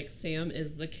conclusion that like Sam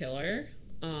is the killer,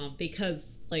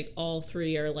 because like all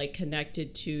 3 are like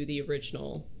connected to the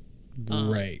original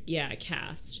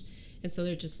cast. And so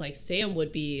they're just like, Sam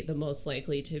would be the most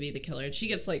likely to be the killer. And she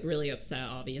gets like really upset,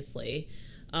 obviously,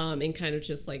 and kind of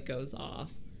just like goes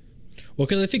off. Well,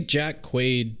 because I think Jack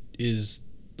Quaid is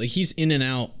like, he's in and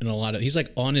out in a lot of, he's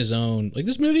like on his own. Like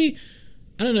this movie,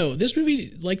 I don't know. This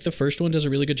movie, like the first one, does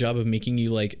a really good job of making you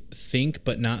like think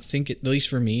but not think it, at least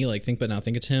for me, like think but not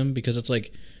think it's him, because it's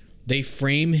like they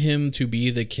frame him to be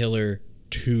the killer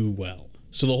too well.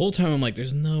 So the whole time I'm like,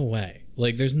 there's no way.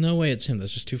 Like there's no way it's him.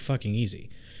 That's just too fucking easy.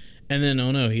 And then,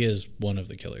 oh no, he is one of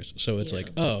the killers. So it's like,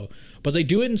 oh. But they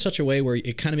do it in such a way where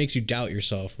it kind of makes you doubt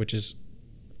yourself, which is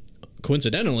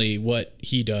coincidentally what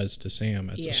he does to Sam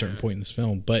at a certain point in this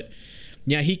film. But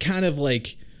yeah, he kind of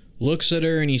like looks at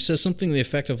her and he says something to the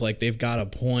effect of like, they've got a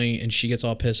point, and she gets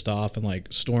all pissed off and like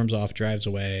storms off, drives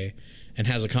away, and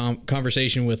has a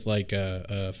conversation with like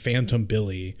a Phantom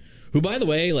Billy, who, by the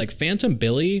way, like Phantom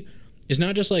Billy is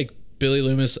not just like Billy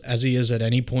Loomis as he is at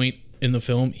any point in the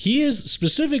film. He is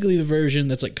specifically the version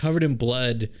that's like covered in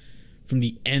blood from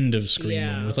the end of Scream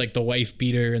 1 with like the wife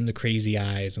beater and the crazy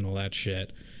eyes and all that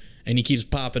shit. And he keeps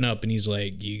popping up and he's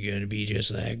like, "You're gonna be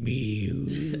just like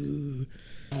me."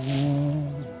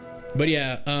 But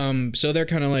yeah, so they're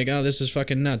kind of like, oh, this is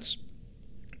fucking nuts.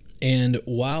 And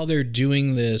while they're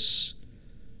doing this,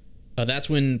 that's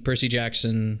when Percy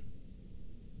Jackson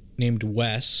named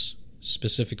Wes,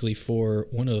 specifically for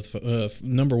one of the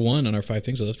number one on our 5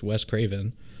 things list, Wes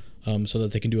Craven, so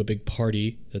that they can do a big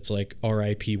party that's like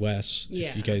R.I.P. Wes,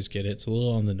 if you guys get it. It's a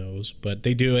little on the nose, but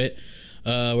they do it,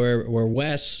 where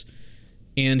Wes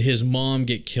and his mom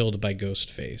get killed by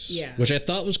Ghostface, which I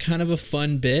thought was kind of a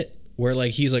fun bit, where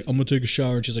like he's like, I'm gonna take a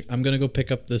shower, and she's like, I'm gonna go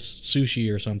pick up this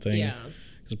sushi or something.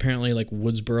 Because apparently like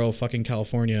Woodsboro, fucking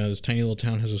California, this tiny little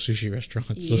town has a sushi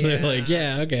restaurant. So they're like,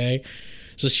 yeah, okay.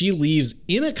 So she leaves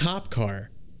in a cop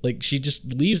car. Like she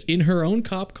just leaves in her own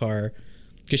cop car,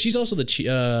 because she's also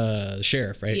the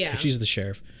sheriff, right? Yeah. She's the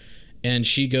sheriff. And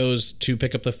she goes to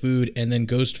pick up the food, and then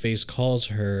Ghostface calls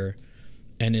her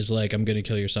and is like, I'm gonna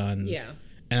kill your son. Yeah.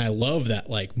 And I love that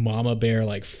like mama bear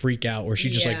like freak out where she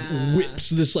just like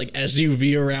whips this like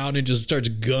SUV around and just starts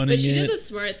gunning it. But she did the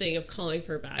smart thing of calling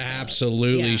for backup.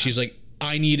 Absolutely. She's like,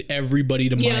 I need everybody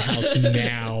to my house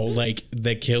now. Like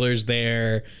the killer's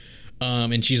there.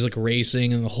 And she's like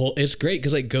racing, and it's great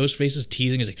because like Ghostface is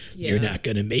teasing. He's like, you're not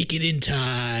gonna make it in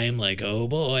time. Like, oh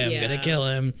boy, I'm gonna kill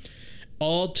him.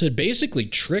 All to basically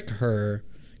trick her,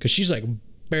 because she's like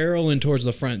barreling towards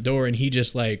the front door, and he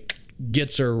just like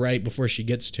gets her right before she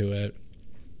gets to it.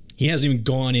 He hasn't even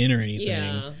gone in or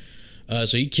anything.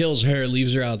 So he kills her,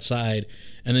 leaves her outside.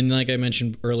 And then, like I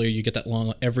mentioned earlier, you get that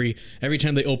long, every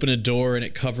time they open a door and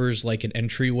it covers like an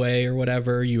entryway or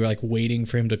whatever, you're like waiting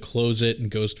for him to close it, and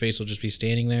Ghostface will just be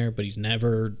standing there, but he's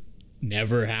never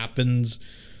happens.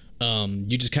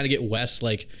 You just kind of get Wes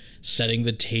like setting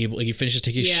the table. Like he finishes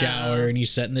taking a shower and he's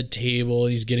setting the table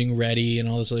and he's getting ready and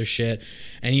all this other shit.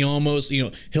 And he almost,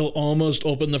 he'll almost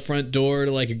open the front door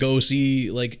to like go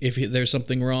see like if there's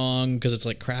something wrong, because it's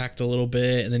like cracked a little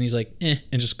bit. And then he's like, and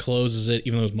just closes it,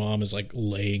 even though his mom is like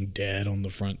laying dead on the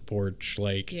front porch.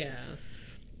 Like,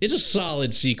 it's a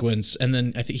solid sequence. And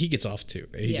then I think he gets off too.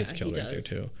 Right? He gets killed right there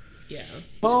too. Yeah.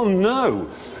 Oh no.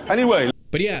 Anyway.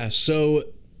 But yeah, so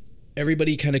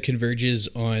everybody kind of converges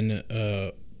on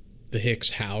the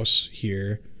Hicks house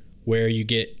here, where you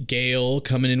get Gale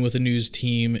coming in with a news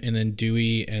team, and then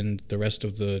Dewey and the rest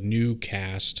of the new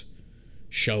cast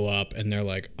show up, and they're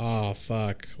like, oh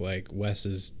fuck, like Wes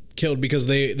is killed, because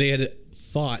they had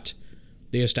thought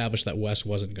they established that Wes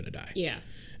wasn't gonna die. Yeah.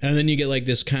 And then you get like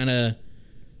this kind of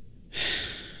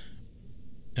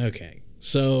okay,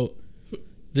 so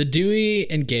the Dewey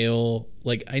and Gale,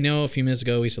 like I know a few minutes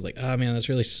ago we said like, oh man, this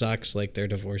really sucks, like they're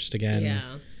divorced again.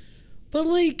 Yeah. But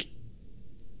like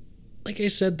I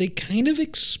said, they kind of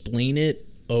explain it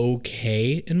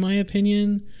okay, in my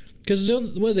opinion. Because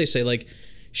what do they say? Like,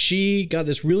 she got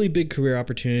this really big career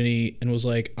opportunity and was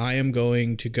like, I am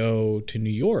going to go to New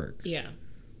York. Yeah.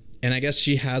 And I guess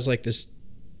she has like this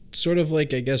sort of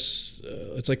like, I guess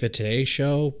it's like the Today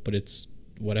Show, but it's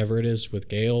whatever it is with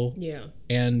Gale. Yeah.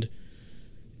 And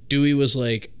Dewey was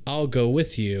like, I'll go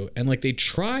with you. And like they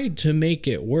tried to make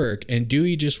it work, and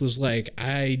Dewey just was like,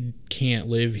 I can't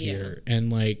live here.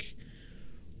 And like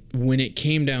when it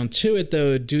came down to it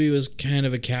though, Dewey was kind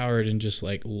of a coward and just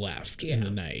like left in the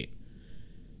night.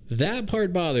 That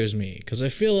part bothers me, because I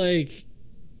feel like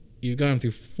you've gone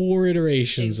through 4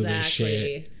 iterations of this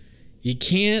shit. You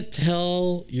can't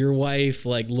tell your wife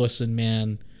like, listen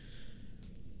man,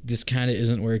 this kind of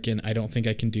isn't working. I don't think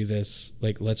I can do this.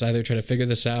 Like, let's either try to figure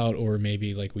this out, or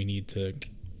maybe like we need to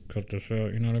cut this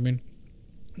out. You know what I mean?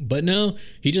 But no,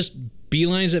 he just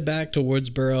beelines it back to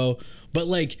Woodsboro. But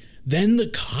like, then the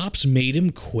cops made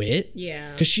him quit.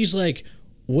 Yeah. Because she's like,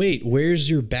 wait, where's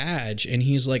your badge? And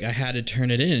he's like, I had to turn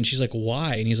it in. And she's like,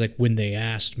 why? And he's like, when they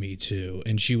asked me to.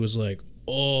 And she was like,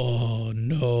 oh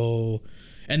no.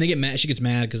 And they get mad. She gets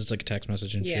mad because it's like a text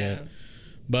message and shit.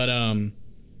 But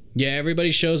yeah,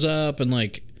 everybody shows up, and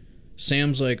like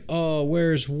Sam's like, oh,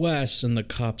 where's Wes? And the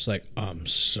cop's like, I'm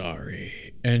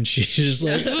sorry. And she's just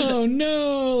like, oh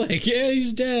no, like, yeah,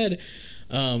 he's dead.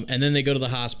 And then they go to the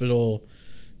hospital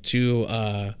to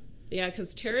Yeah,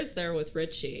 because Tara's there with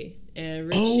Richie, and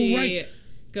Richie right.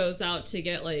 goes out to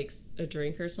get like a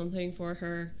drink or something for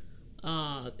her,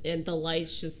 and the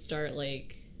lights just start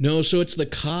like. No, so it's the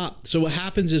cop. So what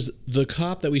happens is the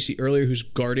cop that we see earlier who's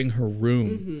guarding her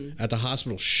room at the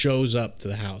hospital shows up to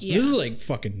the house. Yeah. This is like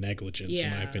fucking negligence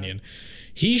in my Yeah. opinion.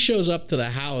 He shows up to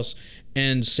the house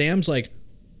and Sam's like,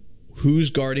 who's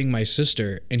guarding my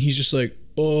sister? And he's just like,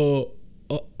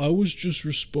 I was just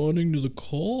responding to the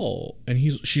call. And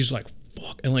she's like,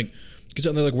 fuck. And like, gets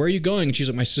out and they're like, where are you going? And she's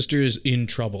like, my sister is in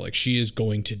trouble. Like she is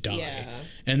going to die. Yeah.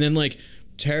 And then like,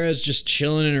 Tara's just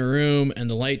chilling in her room and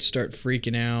the lights start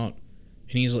freaking out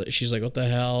and she's like, what the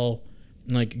hell?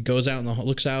 And like goes out and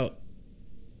looks out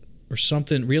or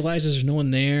something, realizes there's no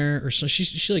one there or so.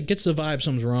 She like gets the vibe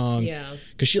something's wrong. Yeah.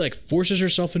 Cause she like forces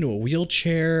herself into a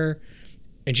wheelchair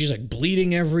and she's like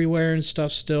bleeding everywhere and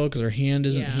stuff still because her hand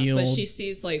isn't healed. But she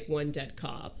sees like one dead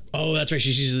cop. Oh, that's right.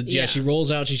 She sees she rolls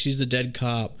out, she sees the dead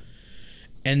cop.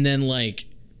 And then like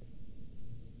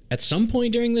at some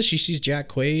point during this, she sees Jack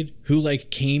Quaid, who like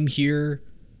came here,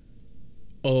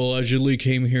 allegedly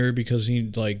came here because he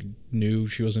like knew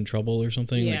she was in trouble or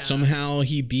something. Yeah. Like somehow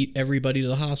he beat everybody to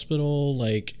the hospital.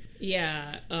 Like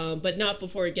Yeah, but not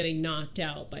before getting knocked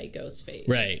out by Ghostface.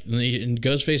 right, and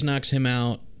Ghostface knocks him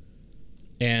out,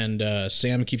 and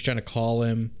Sam keeps trying to call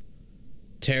him.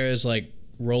 Tara's like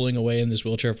rolling away in this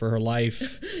wheelchair for her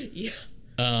life. Yeah.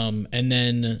 And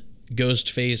then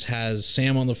Ghostface has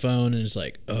Sam on the phone and is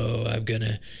like, oh, I'm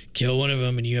gonna kill one of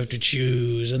them and you have to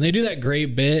choose. And they do that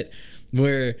great bit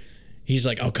where he's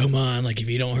like, oh, come on, like if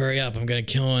you don't hurry up, I'm gonna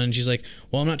kill one. And she's like,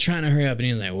 well, I'm not trying to hurry up. And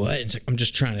he's like, what? And it's like, I'm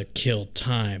just trying to kill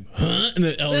time. Huh? And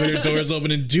the elevator doors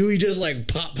open and Dewey just like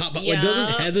pop, Yeah. like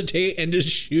doesn't hesitate and just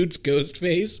shoots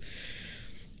Ghostface.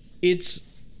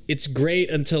 It's great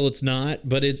until it's not,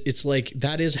 but it's like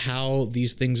that is how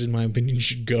these things in my opinion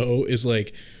should go, is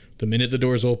like the minute the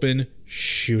doors open,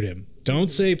 shoot him. Don't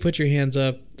say put your hands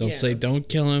up. Don't say don't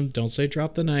kill him. Don't say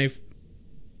drop the knife.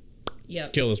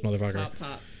 Yep. Kill this motherfucker. Pop,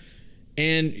 pop.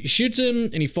 And he shoots him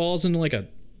and he falls into like a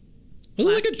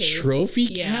Glass case. Trophy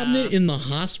cabinet in the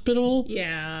hospital?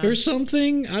 Yeah. Or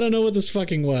something? I don't know what this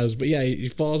fucking was, but yeah, he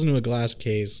falls into a glass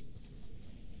case.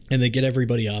 And they get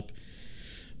everybody up.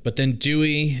 But then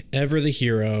Dewey, ever the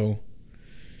hero,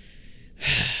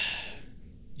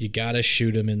 you gotta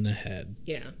shoot him in the head.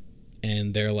 Yeah.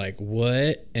 And they're like,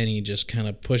 what? And he just kind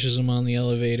of pushes him on the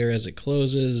elevator as it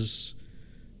closes,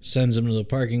 sends him to the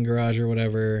parking garage or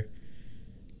whatever,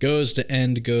 goes to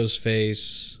end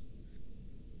Ghostface,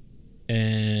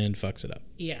 and fucks it up.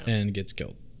 Yeah. And gets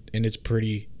killed. And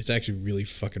it's actually really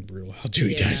fucking brutal how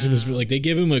Dewey dies in this movie. Like, they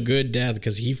give him a good death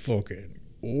because he fucking,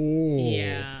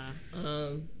 Yeah.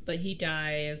 But he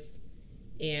dies,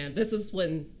 and this is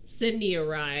when Sydney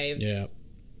arrives. Yeah.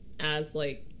 As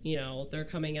like, you know, they're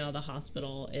coming out of the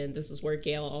hospital, and this is where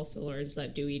Gale also learns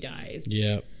that Dewey dies.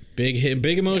 Yeah.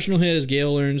 Big emotional hit as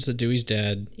Gale learns that Dewey's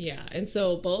dead. Yeah, and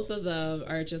so both of them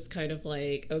are just kind of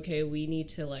like, okay, we need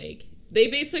to like, they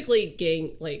basically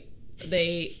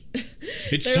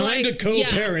It's time to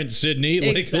co-parent, Sydney.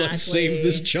 Like, exactly. Let's save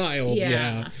this child.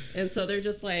 Yeah. And so they're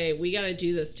just like, we got to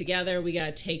do this together. We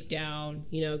got to take down,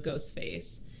 you know,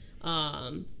 Ghostface.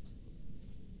 And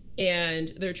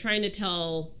they're trying to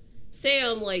tell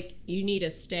Sam, like, you need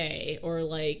to stay, or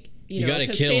like, you know,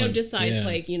 because Sam him. decides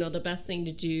like, you know, the best thing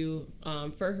to do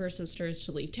for her sister is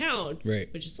to leave town.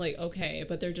 Right. Which is like, okay,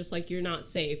 but they're just like, you're not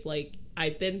safe. Like,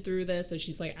 I've been through this, and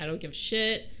she's like, I don't give a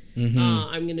shit.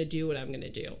 I'm gonna do what I'm gonna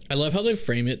do. I love how they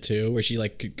frame it too, where she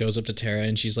like goes up to Tara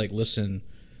and she's like, listen,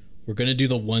 we're gonna do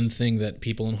the one thing that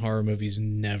people in horror movies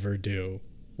never do.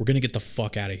 We're gonna get the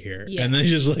fuck out of here. Yeah. And they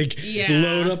just like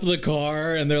load up the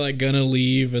car and they're like gonna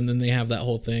leave, and then they have that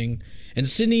whole thing. And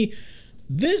Sydney,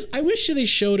 I wish they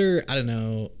showed her, I don't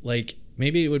know, like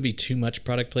maybe it would be too much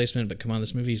product placement, but come on,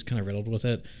 this movie's kind of riddled with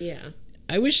it. Yeah.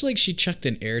 I wish like she chucked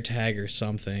an AirTag or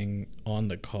something on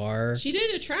the car. She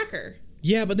did a tracker.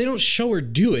 Yeah, but they don't show her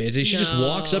do it. She just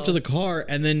walks up to the car,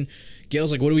 and then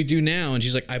Gale's like, what do we do now? And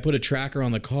she's like, I put a tracker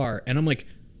on the car. And I'm like,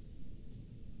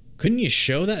 couldn't you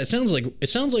show that? It sounds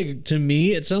like to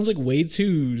me, it sounds like way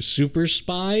too super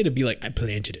spy to be like, I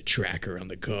planted a tracker on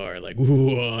the car. Like,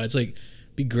 whoa. It's like,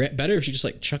 be better if she just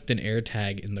like chucked an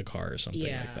AirTag in the car or something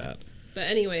like that. But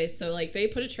anyway, so like they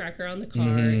put a tracker on the car,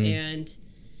 and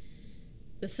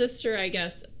the sister, I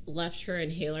guess, left her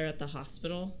inhaler at the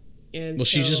hospital. And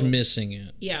she's just missing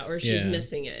it. Yeah, or she's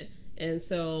missing it. And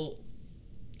so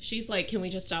she's like, can we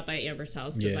just stop by Amber's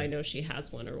house? Because Yeah. I know she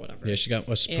has one or whatever. Yeah, she got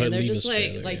a And they're just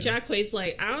spoiler, like yeah. Jack Quaid's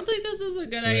like, I don't think this is a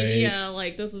good idea.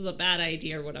 Like, this is a bad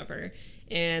idea or whatever.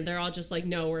 And they're all just like,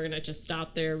 no, we're going to just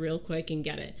stop there real quick and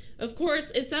get it. Of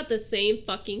course, it's at the same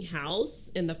fucking house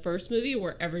in the first movie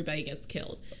where everybody gets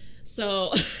killed.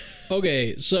 So...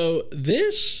 Okay, so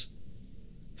this...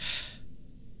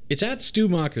 It's at Stu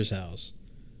Macher's house,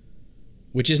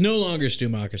 which is no longer Stu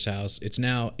Macher's house. It's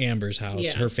now Amber's house.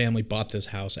 Yeah. Her family bought this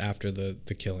house after the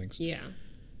killings. Yeah.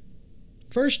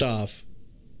 First off,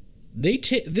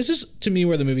 this is, to me,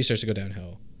 where the movie starts to go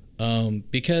downhill.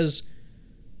 Because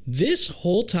this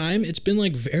whole time, it's been,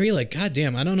 like, very, like, God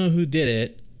damn, I don't know who did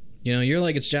it. You know, you're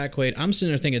like, it's Jack Quaid. I'm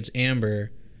sitting there thinking it's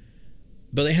Amber.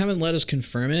 But they haven't let us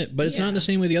confirm it. But it's not the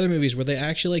same way the other movies where they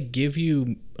actually, like, give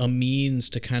you a means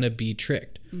to kind of be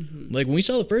tricked. Mm-hmm. Like, when we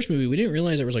saw the first movie, we didn't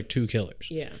realize there was, like, 2 killers.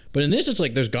 Yeah. But in this, it's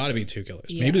like, there's got to be 2 killers.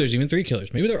 Yeah. Maybe there's even 3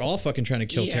 killers. Maybe they're all fucking trying to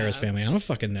kill Yeah. Tara's family. I don't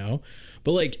fucking know.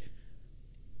 But, like,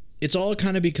 it's all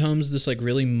kind of becomes this, like,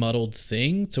 really muddled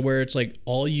thing to where it's like,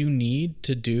 all you need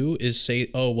to do is say,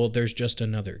 oh, well, there's just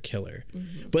another killer.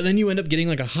 Mm-hmm. But then you end up getting,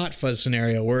 like, a Hot Fuzz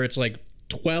scenario where it's like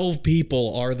 12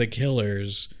 people are the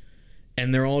killers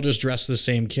and they're all just dressed the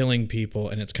same killing people,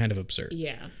 and it's kind of absurd.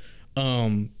 Yeah.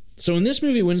 So in this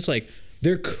movie, when it's like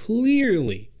they're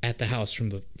clearly at the house from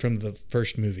the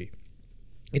first movie,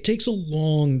 it takes a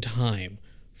long time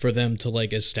for them to,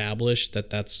 like, establish that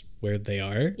that's where they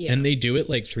are, and they do it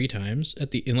like 3 times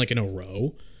in a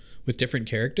row with different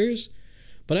characters.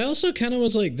 But I also kind of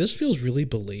was like, this feels really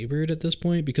belabored at this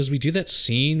point, because we do that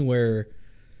scene where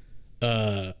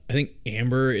I think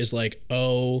Amber is like,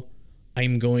 oh,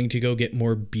 I'm going to go get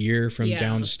more beer from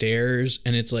downstairs,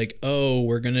 and it's like, oh,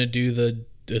 we're gonna do the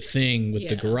thing with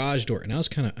the garage door. And I was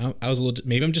a little,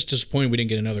 maybe I'm just disappointed we didn't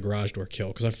get another garage door kill,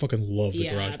 because I fucking love the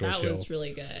garage door kill. Yeah, that was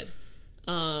really good.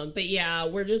 But yeah,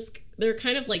 they're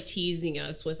kind of like teasing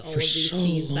us with all of these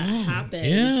scenes that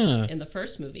happened in the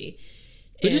first movie.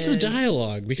 But it's the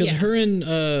dialogue, because her and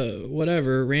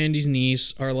Randy's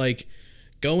niece are like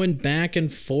going back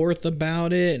and forth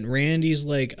about it, and Randy's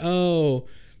like, oh,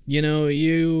 you know,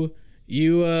 you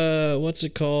what's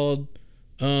it called?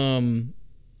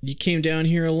 You came down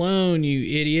here alone,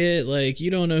 you idiot. Like,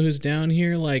 you don't know who's down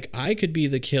here. Like, I could be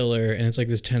the killer. And it's like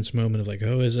this tense moment of like,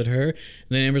 oh, is it her? And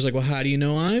then Amber's like, well, how do you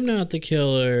know I'm not the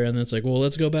killer? And it's like, well,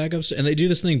 let's go back upstairs. And they do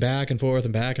this thing back and forth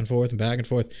and back and forth and back and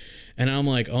forth. And I'm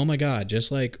like, oh my God,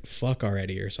 just like fuck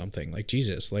already or something. Like,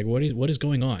 Jesus, like what is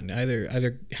going on?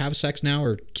 Either have sex now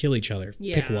or kill each other.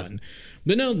 Pick one.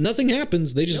 But no, nothing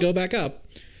happens. They just go back up.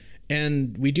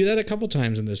 And we do that a couple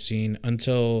times in this scene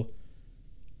until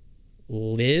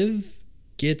Liv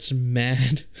gets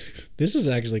mad. This is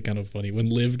actually kind of funny. When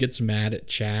Liv gets mad at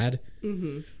Chad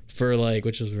for like,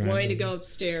 which is wanting to go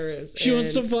upstairs. She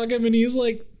wants to fuck him, and he's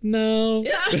like, no.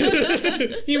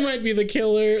 You might be the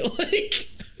killer. Like,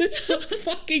 it's so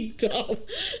fucking dumb.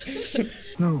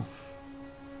 No.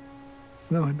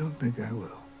 No, I don't think I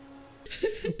will.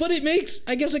 But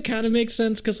I guess it kind of makes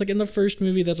sense, because like in the first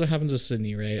movie, that's what happens to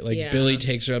Sydney, right? Like Billy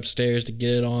takes her upstairs to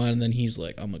get it on, and then he's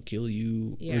like, I'm gonna kill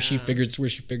you. Or she figures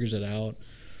it out.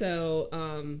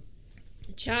 So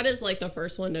Chad is like the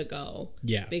first one to go.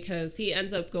 Yeah. Because he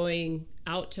ends up going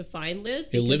out to find Liv.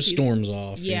 Liv storms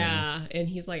off. Yeah. And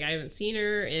he's like, I haven't seen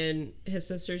her. And his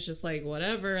sister's just like,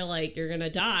 whatever, like, you're gonna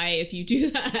die if you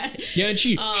do that. Yeah, and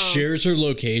she shares her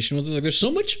location with her. Like, there's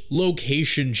so much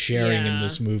location sharing in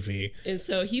this movie. And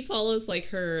so he follows like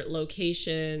her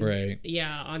location. Right.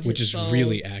 Yeah, on his Which is phone.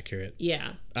 really accurate.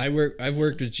 Yeah. I've worked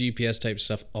with GPS type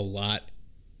stuff a lot.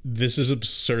 This is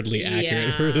absurdly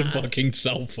accurate for the fucking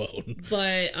cell phone.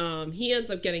 But he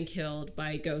ends up getting killed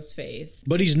by Ghostface.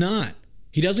 But he's not.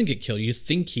 He doesn't get killed. You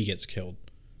think he gets killed.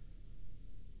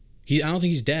 I don't think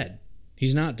he's dead.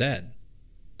 He's not dead.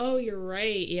 Oh, you're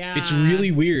right. Yeah. It's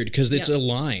really weird, because it's a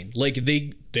line. Like,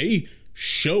 they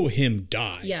show him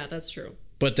die. Yeah, that's true.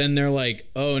 But then they're like,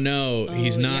 oh no,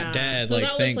 he's not dead. So like,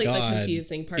 that thank was like God. the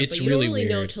confusing part. It's but you really don't really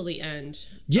weird. know till the end.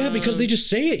 Yeah, because they just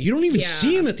say it. You don't even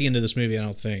see him at the end of this movie, I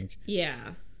don't think.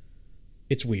 Yeah.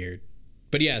 It's weird.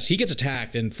 But yes, he gets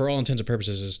attacked, and for all intents and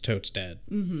purposes is totes dead.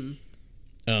 Mm-hmm.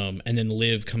 And then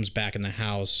Liv comes back in the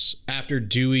house after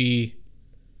Dewey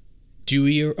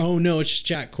it's just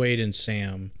Jack Quaid and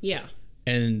Sam. Yeah.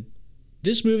 And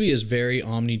this movie is very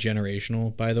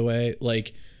omni-generational, by the way.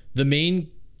 Like, the main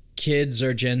kids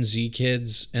are Gen Z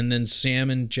kids, and then Sam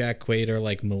and Jack Quaid are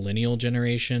like millennial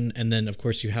generation, and then of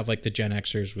course you have like the Gen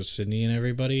Xers with Sydney and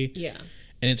everybody. Yeah.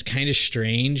 And it's kind of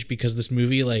strange, because this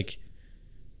movie like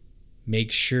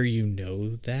makes sure you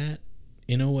know that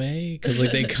in a way, because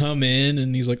like they come in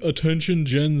and he's like, attention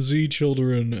Gen Z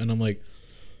children, and I'm like,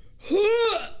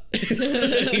 huh!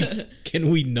 Can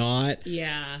we not?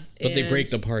 Yeah. But they break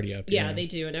the party up. Yeah, they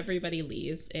do, and everybody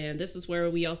leaves. And this is where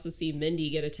we also see Mindy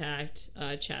get attacked,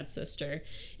 Chad's sister.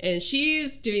 And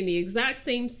she's doing the exact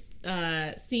same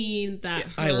scene that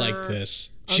her I like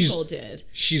this. uncle did.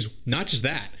 She's not just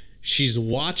that. She's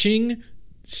watching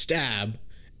Stab,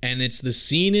 and it's the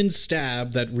scene in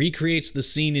Stab that recreates the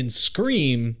scene in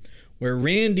Scream where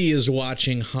Randy is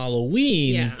watching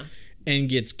Halloween and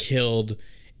gets killed,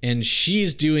 and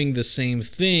she's doing the same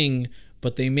thing,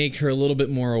 but they make her a little bit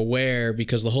more aware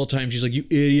because the whole time she's like, you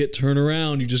idiot, turn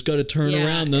around. You just got to turn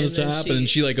around. Then it's happen. And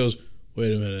she like goes,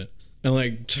 wait a minute. And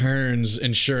like turns,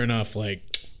 and sure enough, like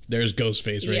there's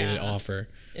Ghostface ready to offer.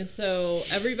 And so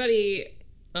everybody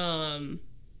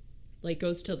like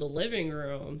goes to the living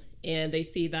room, and they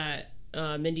see that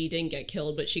Mindy didn't get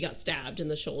killed, but she got stabbed in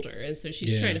the shoulder. And so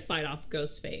she's trying to fight off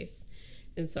Ghostface.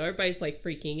 And so everybody's like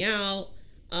freaking out.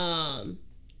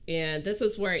 And this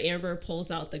is where Amber pulls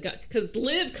out the gun, because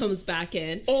Liv comes back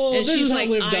in. Oh, and this she's is like,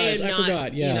 how Liv dies. I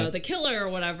forgot. Yeah. You know, the killer or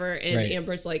whatever. And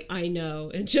Amber's like, I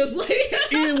know. And just like...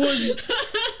 It was...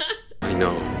 I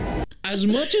know. As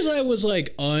much as I was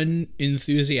like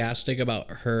unenthusiastic about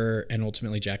her and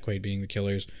ultimately Jack Quaid being the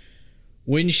killers,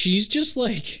 when she's just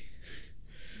like...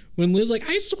 When Liv's like,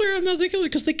 I swear I'm not the killer,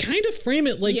 because they kind of frame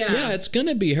it like, yeah it's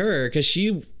gonna be her, because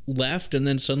she left and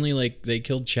then suddenly like they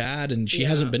killed Chad, and she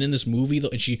hasn't been in this movie though,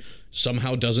 and she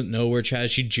somehow doesn't know where Chad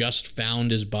is. She just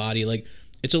found his body. Like,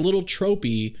 it's a little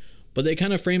tropey, but they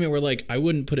kind of frame it where like I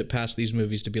wouldn't put it past these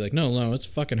movies to be like, no, it's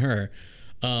fucking her.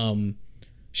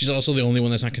 She's also the only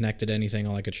one that's not connected to anything,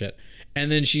 all that good shit. And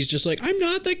then she's just like, I'm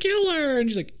not the killer, and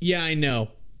she's like, yeah, I know.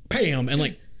 Bam, and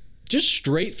like just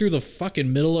straight through the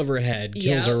fucking middle of her head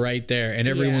kills her right there. And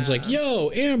everyone's like,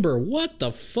 yo, Amber, what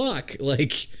the fuck?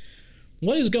 Like,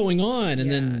 what is going on?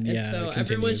 And then, so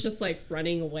everyone's just like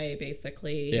running away,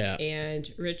 basically. Yeah. And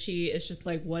Richie is just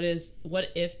like, what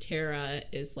if Tara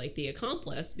is like the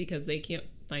accomplice, because they can't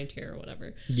find Tara or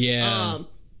whatever. Yeah.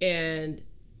 And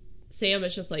Sam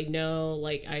is just like, no,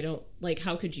 like, I don't, like,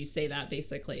 how could you say that,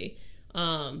 basically?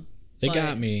 They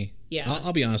got me. Yeah.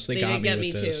 I'll be honest, they got me with get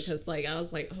me this. too, because like I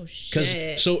was like, oh shit.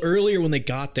 Because so earlier when they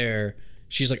got there,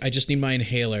 she's like, I just need my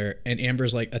inhaler, and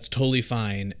Amber's like, that's totally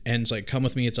fine, and it's like, come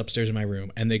with me, it's upstairs in my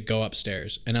room, and they go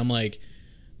upstairs, and I'm like,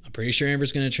 I'm pretty sure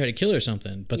Amber's gonna try to kill her or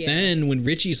something. But then when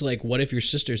Richie's like, what if your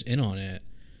sister's in on it?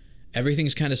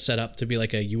 Everything's kind of set up to be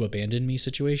like a you abandoned me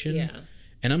situation. Yeah.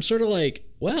 And I'm sort of like,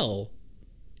 well,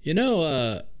 you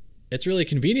know, it's really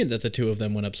convenient that the two of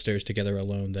them went upstairs together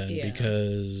alone then,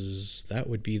 because that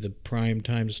would be the prime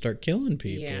time to start killing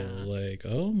people. Yeah. Like,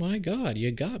 oh my God,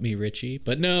 you got me, Richie.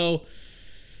 But no,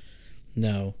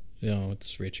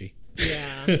 it's Richie.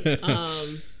 Yeah.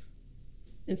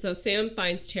 And so Sam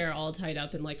finds Tara all tied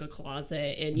up in like a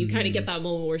closet, and you kind of get that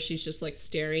moment where she's just like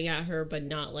staring at her, but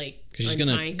not like, because she's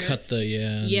gonna cut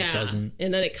the doesn't.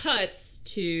 And then it cuts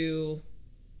to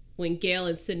when Gail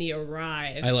and Sydney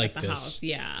arrive at the house.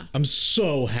 Yeah. I'm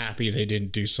so happy they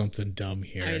didn't do something dumb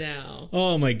here. I know.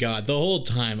 Oh my God. The whole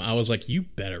time I was like, you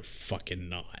better fucking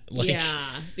not. Like,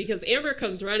 yeah. Because Amber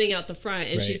comes running out the front,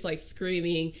 and she's like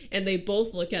screaming, and they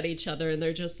both look at each other, and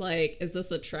they're just like, is this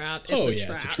a trap? It's a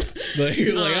trap. It's a trap. Like,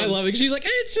 I love it. She's like,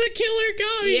 it's a killer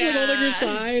guy. She's like holding her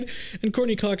side. And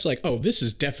Courtney Cox like, oh, this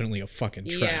is definitely a fucking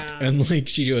trap. Yeah. And like,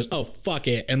 she goes, oh, fuck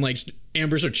it. And like,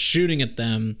 Amber starts shooting at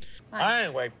them.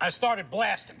 Anyway, I started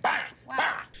blasting. Bah,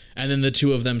 bah. And then the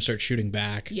two of them start shooting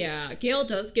back. Yeah, Gail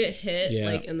does get hit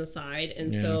like in the side,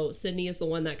 and so Sydney is the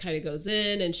one that kind of goes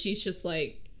in, and she's just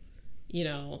like, you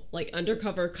know, like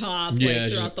undercover cop,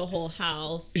 like throughout the whole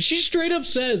house. She straight up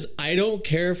says, I don't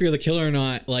care if you're the killer or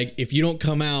not. Like, if you don't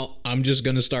come out, I'm just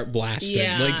gonna start blasting.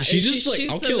 Yeah, like she's just like,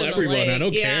 I'll kill everyone. I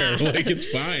don't care. Like, it's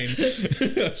fine.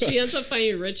 She ends up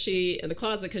finding Richie in the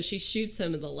closet because she shoots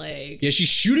him in the leg. Yeah, she's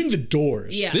shooting the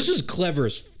doors. Yeah. This is clever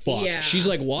as fuck. Yeah. She's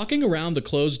like walking around the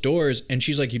closed doors, and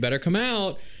she's like, you better come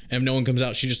out. And if no one comes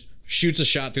out, she just shoots a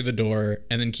shot through the door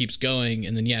and then keeps going.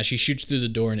 And then, she shoots through the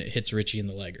door and it hits Richie in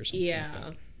the leg or something. Yeah.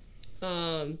 Like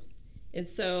that. And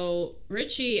so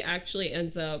Richie actually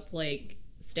ends up like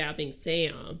stabbing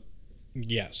Sam.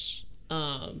 Yes.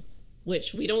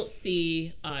 Which we don't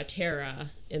see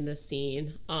Tara in this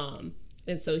scene. And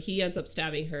so he ends up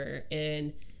stabbing her,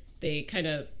 and they kind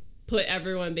of put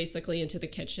everyone basically into the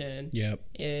kitchen. Yep.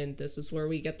 And this is where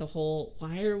we get the whole,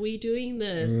 why are we doing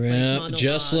this? Like,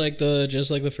 just like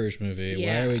the first movie.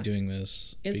 Yeah. Why are we doing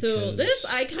this? And so this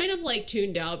I kind of like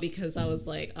tuned out, because I was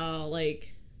like, oh,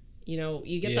 like, you know,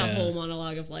 you get that whole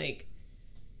monologue of like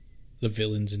the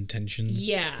villain's intentions.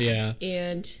 Yeah.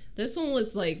 And this one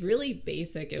was like really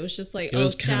basic. It was just like, it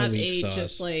was stab weak A sauce.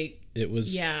 just like It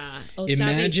was stabbing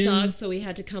imagine sucks, so we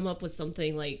had to come up with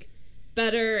something like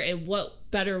better, and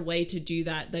what better way to do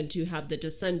that than to have the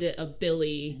descendant of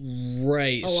Billy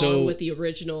along with the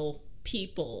original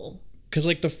people. Because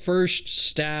like the first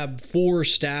four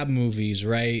stab movies,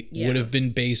 right, would have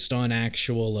been based on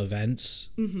actual events.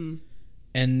 Mm-hmm.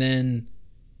 And then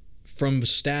from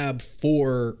Stab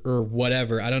 4 or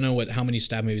whatever, I don't know how many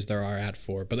Stab movies there are at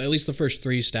 4, but at least the first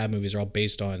 3 Stab movies are all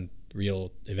based on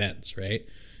real events, right?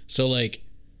 So like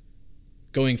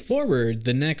going forward,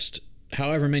 the next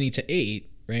however many to 8,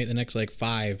 right, the next like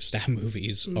 5 Stab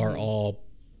movies are all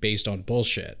based on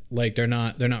bullshit. Like they're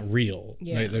not real.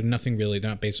 Right? They're nothing really.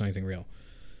 They're not based on anything real.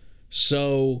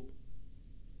 So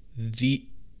the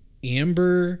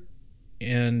Amber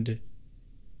and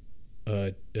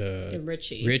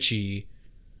Richie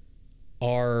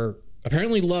are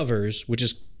apparently lovers, which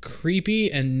is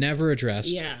creepy and never addressed.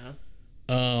 Yeah.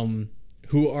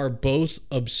 Who are both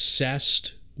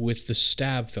obsessed with the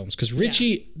Stab films, because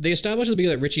Richie, they established at the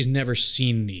beginning that Richie's never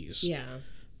seen these. Yeah.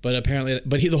 But apparently,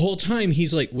 the whole time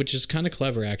he's like, which is kind of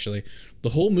clever actually, the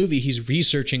whole movie he's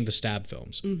researching the Stab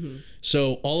films. Mm-hmm.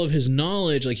 So all of his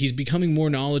knowledge, like he's becoming more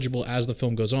knowledgeable as the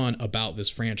film goes on about this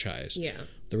franchise. Yeah.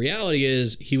 The reality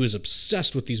is he was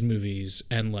obsessed with these movies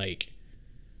and like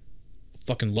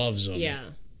fucking loves them. Yeah.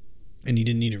 And he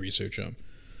didn't need to research them.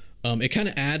 It kind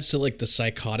of adds to like the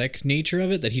psychotic nature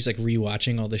of it that he's like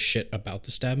rewatching all this shit about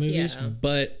the Stab movies. Yeah.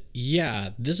 But yeah,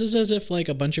 this is as if like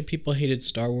a bunch of people hated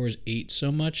Star Wars 8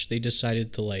 so much they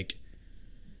decided to like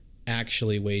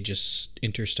actually wage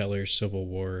Interstellar Civil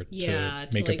War to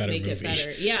make a better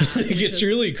movie. Yeah. It's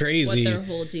really crazy. What their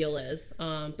whole deal is.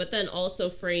 But then also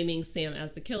framing Sam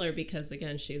as the killer because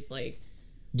again, she's like,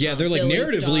 yeah, they're like, Billy's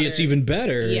narratively, daughter. it's even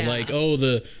better. Yeah. Like, oh,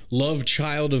 the love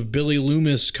child of Billy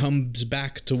Loomis comes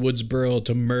back to Woodsboro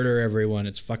to murder everyone.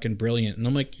 It's fucking brilliant. And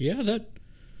I'm like, yeah, that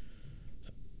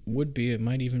would be, it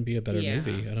might even be a better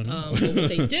movie. I don't know. But what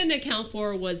they didn't account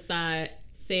for was that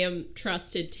Sam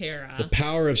trusted Tara. The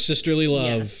power of sisterly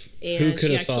love. Yes, and who could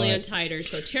she have actually thought? untied her.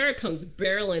 So Tara comes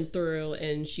barreling through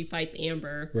and she fights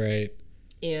Amber. Right.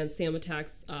 And Sam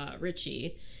attacks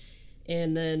Richie.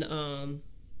 And then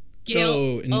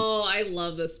Gail. I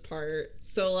love this part.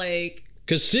 So like,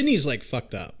 because Sydney's like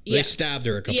fucked up. They stabbed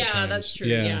her a couple times. Yeah, that's true.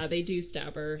 Yeah, they do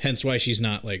stab her. Hence why she's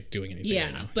not like doing anything. Yeah,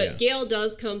 right now. but Gail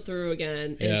does come through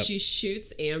again, and she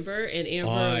shoots Amber, and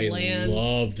Amber lands. I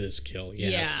love this kill.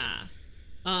 Yes.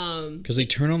 Yeah. Because they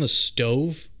turn on the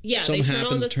stove. Yeah, something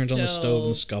happens. Turns on the stove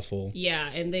and scuffle. Yeah,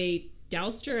 and they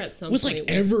doused her at some with point like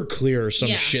Everclear or some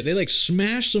shit. They like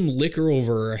smash some liquor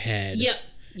over her head. Yep.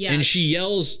 Yeah. And she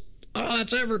yells, "Oh,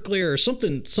 that's Everclear!" or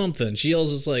something. She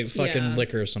yells, "It's like fucking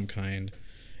liquor of some kind."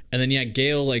 And then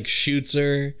Gail like shoots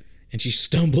her, and she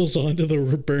stumbles onto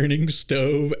the burning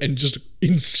stove and just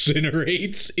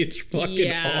incinerates. It's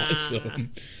fucking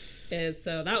awesome. And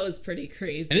so that was pretty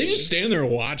crazy. And they just stand there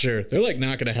and watch her. They're like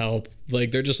not gonna help.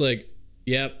 Like they're just like,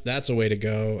 "Yep, that's a way to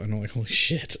go." And I'm like, "Holy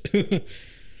shit!"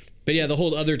 But yeah, the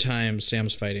whole other time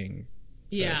Sam's fighting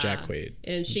Jack Quaid,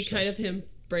 and she kind of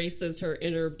embraces her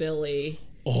inner Billy.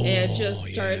 And just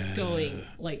starts going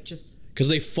like just because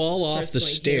they fall off the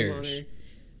stairs.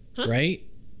 Huh? Right?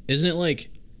 Isn't it like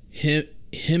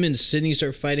him and Sydney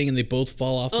start fighting and they both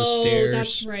fall off the stairs? Oh,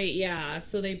 that's right. Yeah.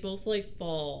 So they both like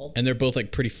fall. And they're both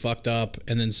like pretty fucked up.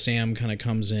 And then Sam kind of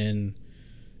comes in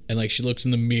and like she looks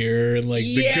in the mirror and like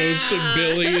the ghost of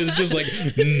Billy is just like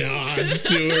nods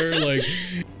to her like,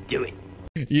 do it.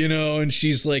 You know, and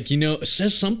she's like,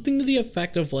 says something to the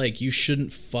effect of like, you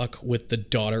shouldn't fuck with the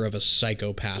daughter of a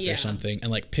psychopath or something,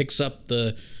 and like picks up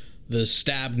the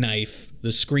stab knife,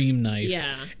 the scream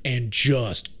knife, and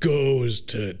just goes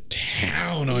to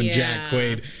town on Jack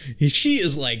Quaid. She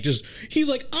is like, he's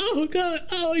like, oh god,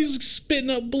 he's spitting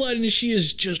up blood, and she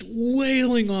is just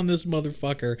wailing on this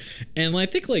motherfucker. And I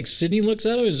think like Sydney looks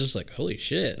at him and is just like, holy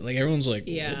shit. Like everyone's like,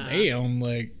 well, damn,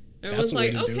 like everyone's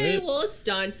like, okay, well, it's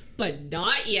done, but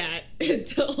not yet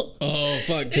until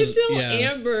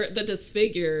Amber, the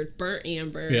disfigured, burnt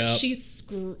Amber, she's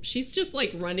just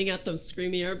like running at them,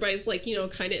 screaming. Everybody's like,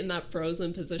 kind of in that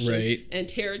frozen position, right? And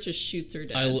Tara just shoots her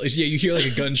dead. You hear like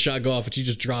a gunshot go off, and she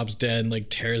just drops dead, and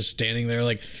like Tara's standing there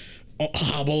like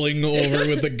hobbling over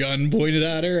with the gun pointed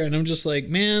at her, and I'm just like,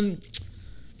 man,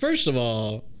 first of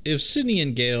all, if Sydney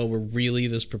and Gail were really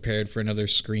this prepared for another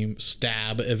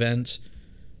stab event,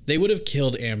 they would have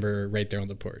killed Amber right there on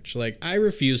the porch. Like, I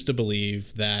refuse to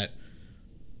believe that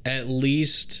at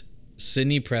least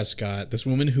Sidney Prescott, this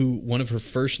woman who one of her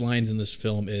first lines in this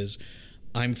film is,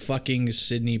 "I'm fucking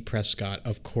Sidney Prescott,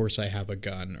 of course I have a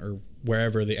gun," or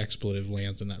wherever the expletive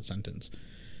lands in that sentence.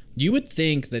 You would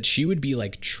think that she would be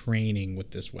like training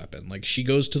with this weapon. Like she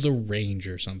goes to the range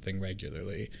or something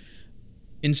regularly.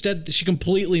 Instead, she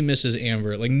completely misses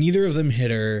Amber. Like neither of them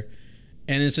hit her.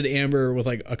 And instead Amber with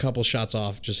like a couple shots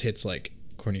off just hits like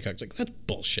Courtney Cox. Like that's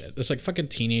bullshit. This like fucking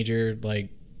teenager like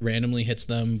randomly hits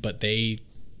them, but they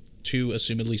two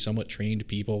assumedly somewhat trained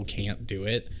people can't do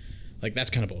it. Like that's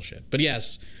kind of bullshit. But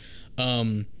yes,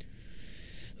 the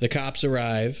cops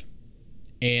arrive.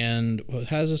 And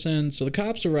how does this end? So the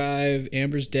cops arrive.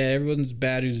 Amber's dead. Everyone's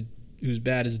bad. Who's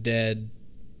bad is dead.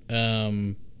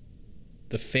 The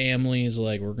family is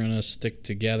like, we're gonna stick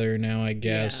together now, I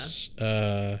guess.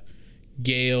 Yeah.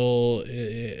 Gail,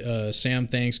 Sam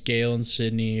thanks Gail and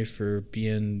Sydney for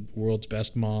being world's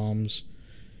best moms,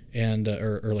 and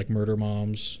or like murder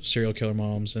moms, serial killer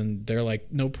moms, and they're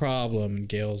like, no problem. And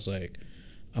Gail's like,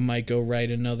 I might go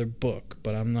write another book,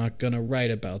 but I'm not gonna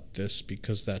write about this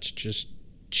because that's just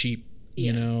cheap,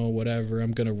 you know, whatever.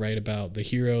 I'm gonna write about the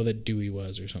hero that Dewey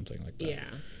was or something like that. Yeah.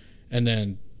 And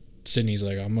then Sydney's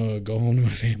like, I'm gonna go home to my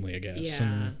family, I guess. Yeah.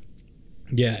 And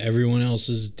yeah, everyone else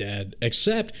is dead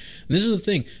except, and this is the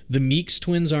thing, the Meeks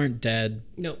twins aren't dead.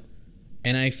 Nope.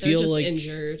 And I feel they're just like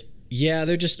injured. Yeah,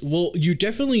 they're just, well, you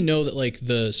definitely know that like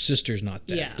the sister's not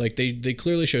dead. Yeah. Like they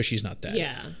clearly show she's not dead.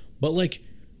 Yeah. But like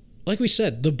we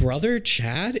said, the brother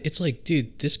Chad, it's like,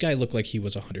 dude, this guy looked like he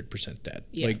was 100% dead.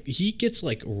 Yeah. Like he gets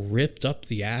like ripped up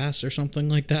the ass or something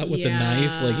like that with a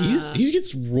knife. Like he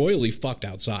gets royally fucked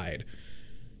outside.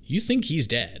 You think he's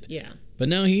dead. Yeah. But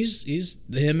no, he's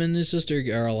him and his sister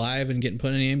are alive and getting put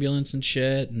in an ambulance and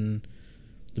shit. And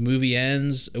the movie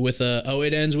ends with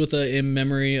it ends with a in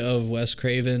memory of Wes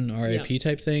Craven R.I.P.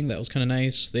 type thing. That was kind of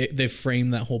nice. They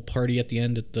framed that whole party at the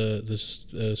end at the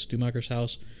Stumacher's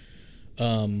house.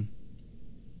 You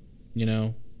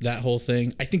know, that whole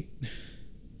thing. I think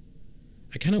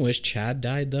I kind of wish Chad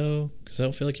died though, because I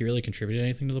don't feel like he really contributed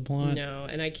anything to the plot. No,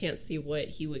 and I can't see what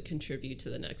he would contribute to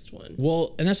the next one.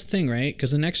 Well, and that's the thing, right?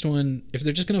 Because the next one, if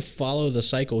they're just gonna follow the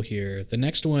cycle here, the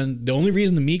next one, the only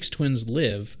reason the Meeks twins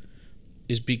live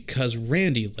is because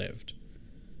Randy lived,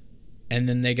 and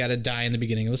then they got to die in the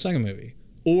beginning of the second movie,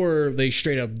 or they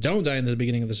straight up don't die in the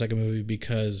beginning of the second movie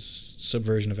because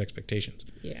subversion of expectations.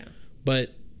 Yeah.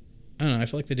 But I don't know. I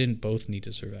feel like they didn't both need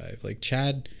to survive. Like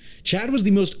Chad was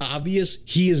the most obvious.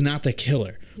 He is not the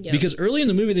killer. Yep. Because early in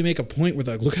the movie they make a point where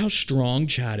they're like, look how strong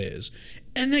Chad is,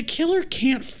 and the killer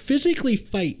can't physically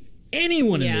fight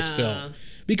anyone in this film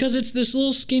because it's this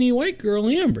little skinny white girl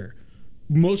Amber.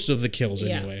 Most of the kills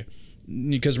anyway,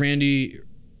 because Randy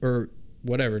or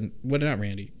whatever, not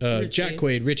Randy, Jack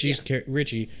Quaid,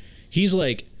 Richie, he's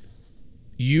like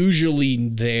usually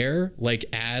there, like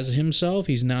as himself.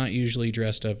 He's not usually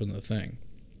dressed up in the thing.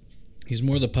 He's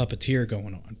more the puppeteer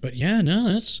going on. But yeah, no,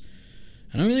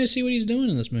 I don't really see what he's doing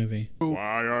in this movie.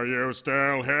 Why are you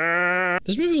still here?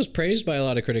 This movie was praised by a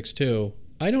lot of critics too.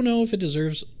 I don't know if it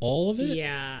deserves all of it.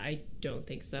 Yeah, I don't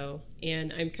think so.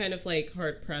 And I'm kind of like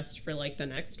hard pressed for like the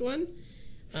next one.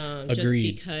 Just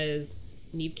because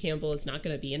Neve Campbell is not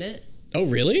going to be in it. Oh,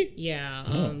 really?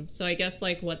 Yeah. So I guess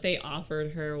like what they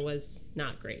offered her was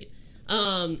not great.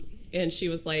 And she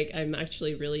was like, I'm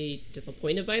actually really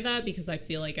disappointed by that because I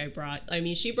feel like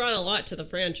she brought a lot to the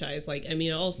franchise. Like, I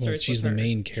mean, it all starts she's with the her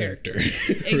main character.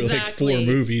 Exactly. For like 4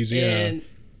 movies, yeah. And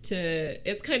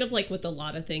it's kind of like with a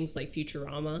lot of things like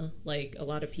Futurama, like a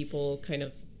lot of people kind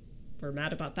of were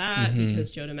mad about that because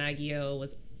Joe DiMaggio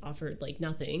was offered like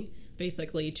nothing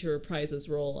basically to reprise his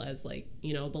role as like,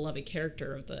 you know, a beloved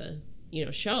character of the, you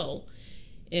know, show.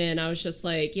 And I was just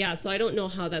like, yeah, so I don't know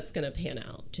how that's going to pan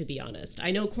out, to be honest. I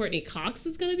know Courtney Cox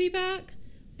is going to be back,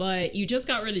 but you just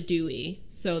got rid of Dewey.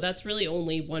 So that's really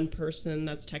only one person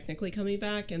that's technically coming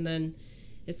back. And then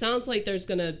it sounds like there's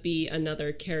going to be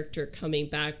another character coming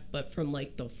back, but from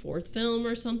like the 4th film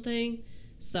or something.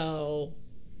 So.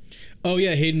 Oh,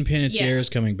 yeah, Hayden Panettiere is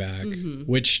coming back,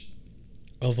 which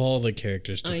of all the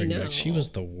characters to bring back, she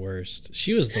was the worst.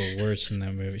 She was the worst in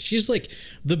that movie. She was like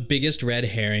the biggest red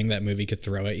herring that movie could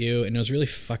throw at you, and it was really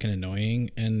fucking annoying.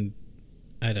 And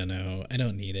I don't know. I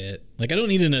don't need it. Like, I don't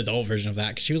need an adult version of that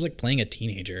because she was like playing a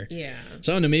teenager. Yeah.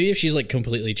 So I don't know. Maybe if she's like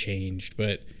completely changed,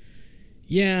 but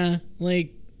yeah,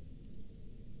 like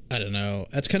I don't know.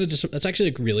 That's kind of that's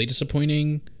actually like really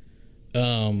disappointing.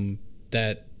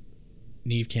 That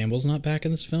Neve Campbell's not back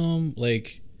in this film.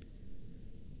 Like,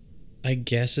 I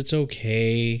guess it's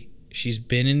okay. She's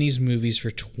been in these movies for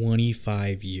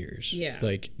 25 years. Yeah.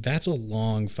 Like, that's a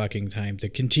long fucking time to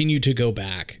continue to go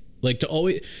back. Like,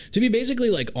 to be basically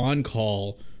like on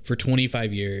call for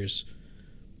 25 years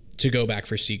to go back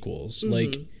for sequels.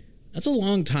 Like, That's a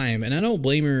long time, and I don't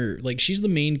blame her. Like, she's the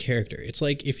main character. It's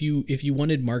like if you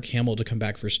wanted Mark Hamill to come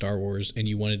back for Star Wars and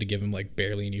you wanted to give him like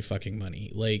barely any fucking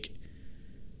money, like,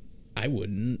 I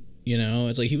wouldn't. You know,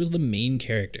 it's like he was the main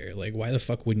character. Like, why the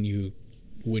fuck wouldn't you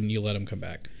let him come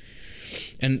back?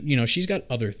 And you know, she's got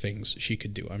other things she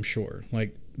could do, I'm sure.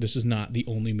 Like, this is not the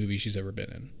only movie she's ever been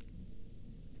in.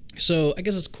 So I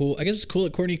guess it's cool. I guess it's cool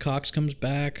that Courtney Cox comes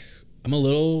back. I'm a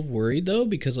little worried though,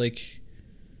 because like,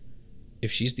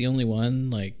 if she's the only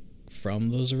one, like, from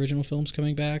those original films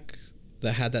coming back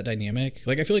that had that dynamic,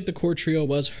 like, I feel like the core trio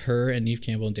was her and Neve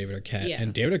Campbell and David Arquette. Yeah.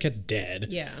 And David Arquette's dead.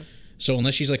 Yeah. So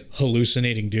unless she's, like,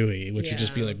 hallucinating Dewey, which would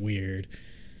just be, like, weird.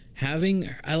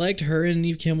 I liked her and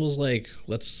Neve Campbell's, like,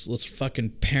 let's fucking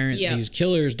parent these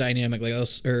killers dynamic, like,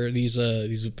 us, or these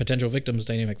potential victims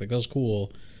dynamic. Like, that was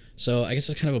cool. So I guess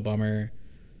it's kind of a bummer.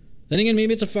 Then again,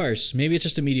 maybe it's a farce. Maybe it's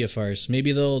just a media farce.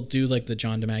 Maybe they'll do like the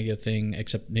John DiMaggio thing,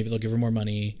 except maybe they'll give her more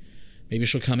money. Maybe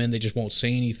she'll come in, they just won't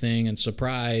say anything, and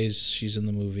surprise, she's in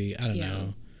the movie. I don't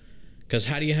know. Because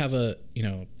how do you have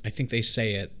I think they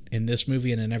say it in this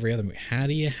movie and in every other movie. How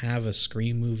do you have a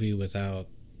Scream movie without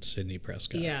Sidney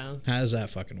Prescott? Yeah. How does that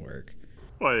fucking work?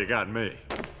 Well, you got me.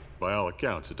 By all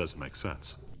accounts, it doesn't make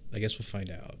sense. I guess we'll find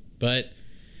out. But,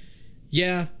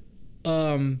 yeah,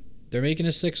 they're making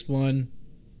a sixth one.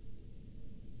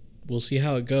 We'll see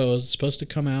how it goes. It's supposed to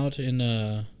come out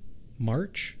in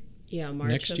March. Yeah, March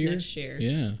next of year. next year.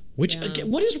 Yeah.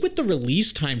 Again, what is with the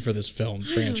release time for this film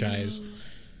franchise?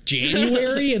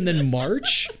 January and then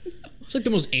March? It's like the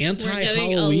most anti-Halloween. We're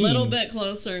getting a little bit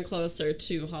closer and closer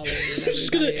to Halloween. It's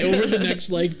just gonna, over the next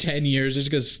like 10 years, it's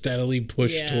gonna steadily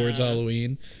push towards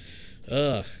Halloween.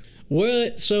 Ugh.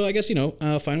 What? So I guess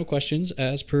final questions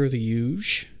as per the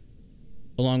usual,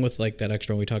 along with like that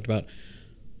extra one we talked about.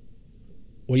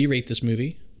 What do you rate this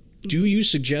movie? Do you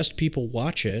suggest people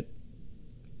watch it?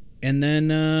 And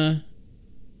then,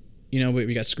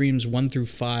 we got Screams 1 through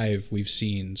 5 we've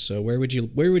seen. So where would you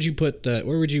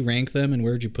rank them, and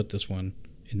where would you put this one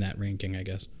in that ranking, I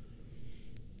guess?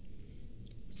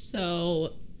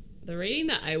 So the rating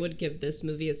that I would give this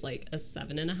movie is like a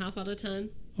 7.5 out of 10.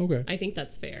 Okay. I think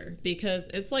that's fair because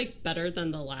it's like better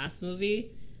than the last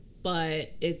movie,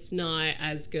 but it's not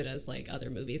as good as like other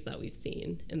movies that we've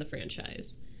seen in the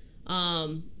franchise.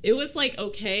 It was like,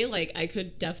 okay, like I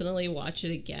could definitely watch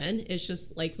it again. It's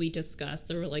just like we discussed,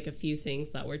 there were like a few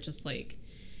things that were just like,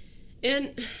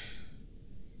 and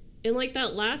in like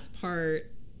that last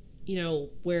part,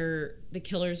 where the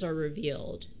killers are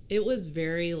revealed, it was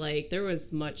very like, there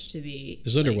was much to be. It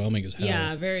was underwhelming as hell.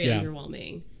 Yeah, very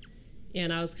underwhelming.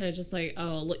 And I was kind of just like,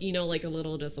 like a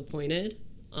little disappointed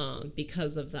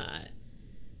because of that.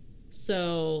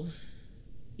 So,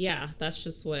 yeah, that's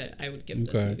just what I would give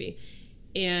this movie.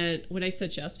 And would I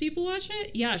suggest people watch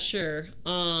it? Yeah, sure.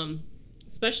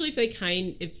 Especially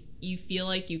if you feel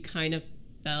like you kind of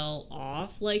fell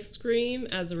off like Scream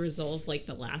as a result of like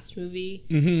the last movie,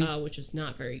 which was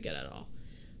not very good at all.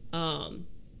 I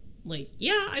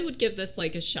would give this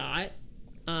like a shot.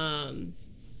 And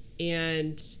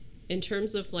in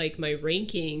terms of like my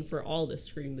ranking for all the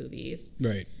Scream movies,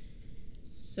 right?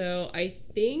 So I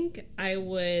think I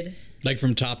would, like,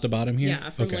 from top to bottom here. Yeah,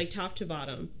 from like top to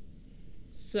bottom.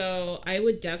 So I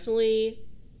would definitely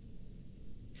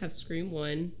have Scream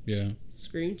 1. Yeah.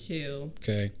 Scream 2.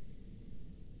 Okay.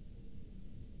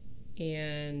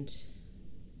 And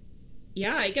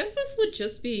yeah, I guess this would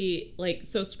just be like,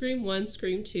 so Scream 1,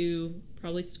 Scream 2,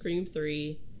 probably Scream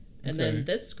 3, and then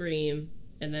this Scream,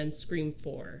 and then Scream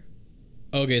 4.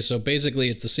 Okay, so basically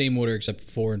it's the same order except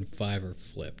 4 and 5 are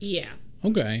flipped. Yeah.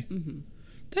 Okay. Mm-hmm.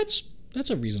 That's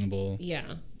a reasonable. Yeah.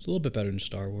 It's a little bit better than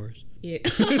Star Wars. Yeah.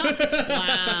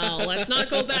 Wow. Let's not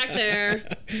go back there.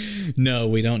 No,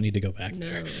 we don't need to go back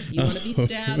there. You want to be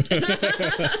stabbed?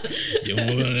 You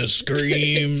want to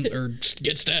scream or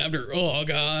get stabbed or oh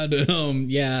god.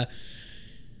 Yeah.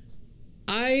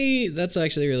 That's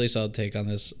actually a really solid take on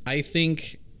this. I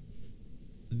think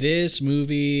this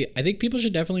movie, I think people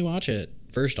should definitely watch it.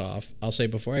 First off, I'll say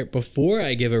before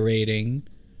I give a rating,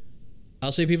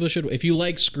 I'll say people should, if you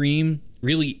like Scream,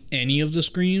 really any of the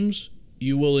Screams,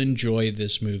 you will enjoy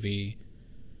this movie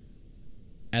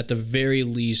at the very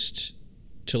least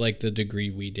to like the degree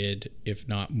we did, if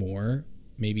not more,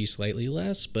 maybe slightly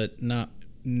less, but not,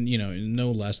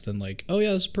 no less than like, oh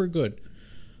yeah, this is pretty good.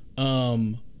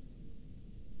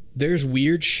 There's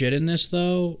weird shit in this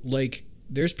though. Like,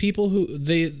 there's people who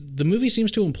the movie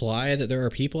seems to imply that there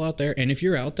are people out there, and if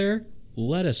you're out there,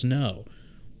 let us know.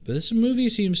 But this movie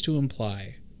seems to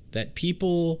imply that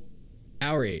people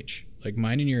our age, like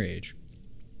mine and your age,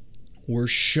 were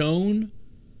shown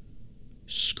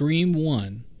Scream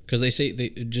 1,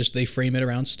 because they frame it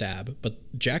around Stab. But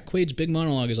Jack Quaid's big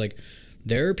monologue is like,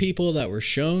 there are people that were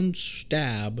shown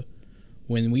Stab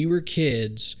when we were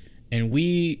kids, and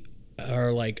we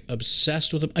are like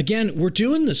obsessed with them. Again, we're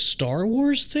doing the Star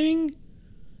Wars thing,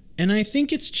 and I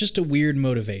think it's just a weird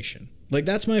motivation. Like,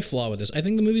 that's my flaw with this. I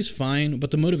think the movie's fine,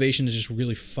 but the motivation is just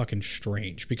really fucking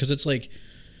strange, because it's like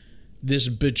this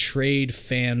betrayed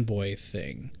fanboy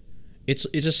thing. It's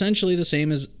essentially the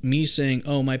same as me saying,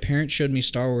 oh, my parents showed me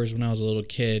Star Wars when I was a little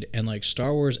kid, and like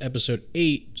Star Wars Episode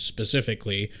 8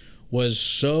 specifically was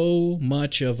so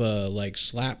much of a like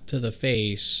slap to the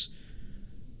face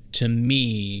to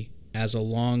me as a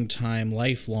long-time,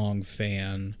 lifelong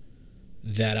fan,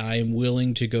 that I am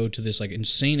willing to go to this like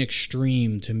insane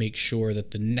extreme to make sure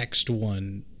that the next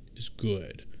one is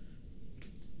good.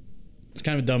 It's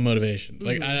kind of a dumb motivation.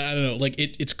 Like, I don't know. Like,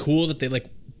 it's cool that they like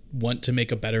want to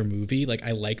make a better movie. Like,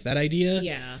 I like that idea.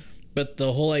 Yeah. But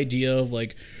the whole idea of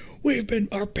like,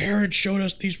 our parents showed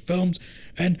us these films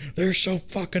and they're so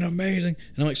fucking amazing.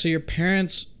 And I'm like, so your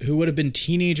parents, who would have been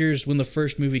teenagers when the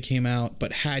first movie came out,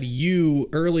 but had you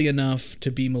early enough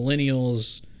to be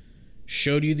millennials,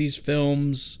 showed you these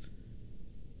films.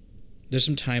 There's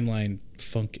some timeline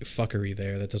fuckery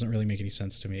there that doesn't really make any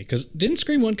sense to me. Because didn't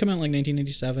Scream 1 come out in like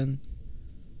 1997?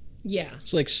 Yeah.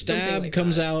 So like Stab like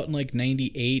comes out in like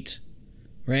 98,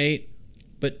 right?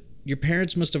 But your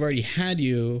parents must have already had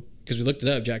you, because we looked it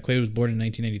up. Jack Quaid was born in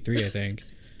 1983, I think.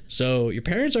 So your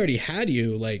parents already had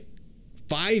you like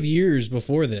 5 years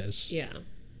before this. Yeah.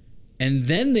 And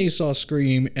then they saw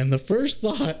Scream, and the first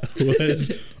thought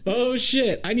was, oh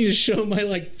shit, I need to show my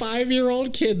like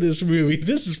 5-year-old kid this movie.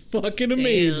 This is fucking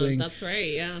amazing. Damn, that's right,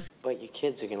 yeah. But your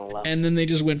kids are gonna love it. And then they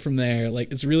just went from there.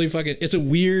 Like, it's really fucking, it's a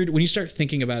weird, when you start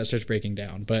thinking about it, it starts breaking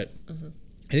down. But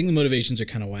I think the motivations are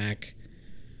kind of whack.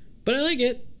 But I like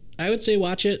it. I would say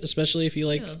watch it, especially if you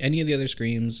like any of the other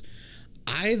Screams.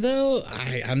 I'm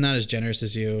not as generous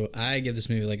as you. I give this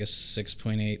movie like a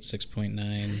 6.8,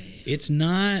 6.9. It's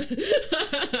not,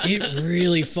 it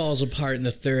really falls apart in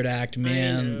the third act,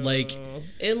 man. Like,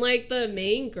 and like the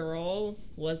main girl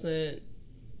wasn't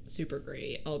super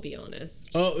great, I'll be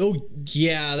honest. Oh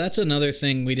yeah, that's another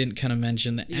thing we didn't kind of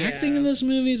mention. The acting in this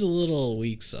movie is a little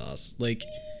weak sauce. Like,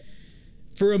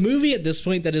 for a movie at this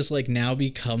point that has like now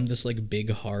become this like big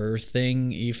horror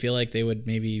thing, you feel like they would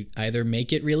maybe either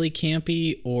make it really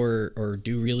campy or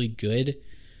do really good.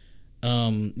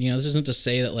 This isn't to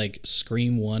say that like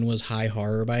Scream 1 was high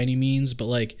horror by any means, but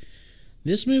like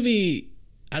this movie,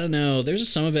 I don't know, there's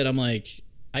just some of it I'm like,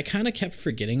 I kind of kept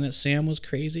forgetting that Sam was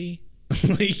crazy.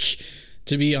 Like,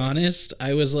 to be honest,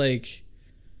 I was like,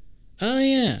 oh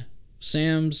yeah,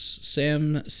 Sam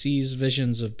sees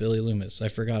visions of Billy Loomis. I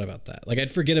forgot about that. Like,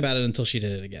 I'd forget about it until she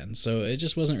did it again. So it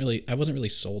just wasn't really, I wasn't really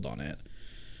sold on it.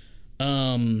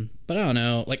 But I don't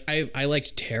know. Like, I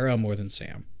liked Tara more than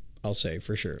Sam, I'll say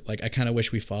for sure. Like, I kind of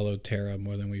wish we followed Tara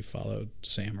more than we followed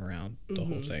Sam around the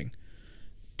whole thing.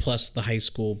 Plus the high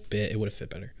school bit, it would have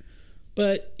fit better.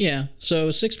 But yeah, so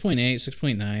 6.8,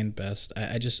 6.9 best.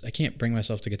 I can't bring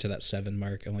myself to get to that 7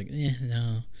 mark. I'm like,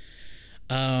 no.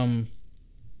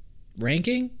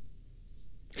 Ranking?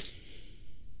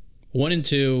 1 and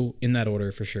 2 in that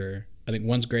order for sure. I think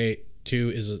 1's great.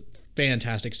 2 is a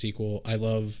fantastic sequel. I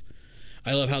love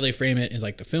how they frame it in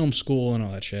like the film school and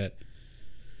all that shit.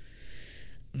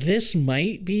 This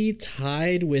might be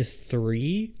tied with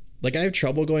 3. Like, I have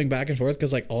trouble going back and forth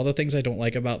because, like, all the things I don't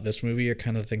like about this movie are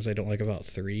kind of the things I don't like about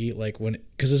 3. Like,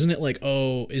 because isn't it like,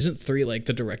 isn't 3 like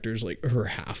the director's, like, her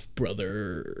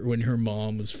half-brother when her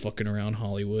mom was fucking around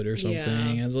Hollywood or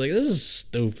something? Yeah. I was like, this is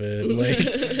stupid. Like,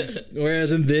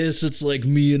 whereas in this, it's like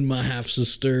me and my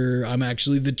half-sister. I'm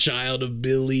actually the child of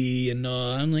Billy. And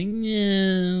I'm like,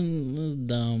 yeah, that's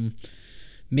dumb.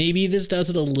 Maybe this does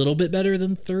it a little bit better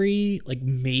than 3. Like,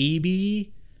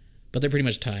 maybe. But they're pretty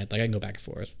much tied. Like, I can go back and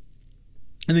forth.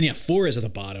 And then, 4 is at the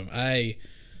bottom.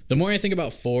 The more I think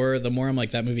about 4, the more I'm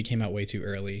like, that movie came out way too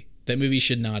early. That movie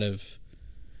should not have.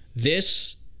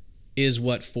 This is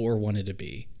what 4 wanted to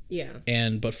be. Yeah.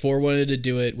 But 4 wanted to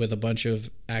do it with a bunch of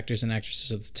actors and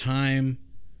actresses at the time.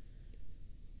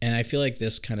 And I feel like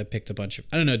this kind of picked a bunch of,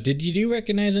 I don't know, did you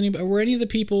recognize anybody? Were any of the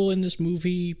people in this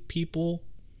movie people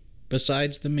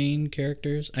besides the main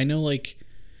characters? I know, like,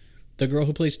 the girl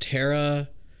who plays Tara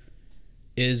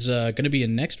is going to be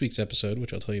in next week's episode,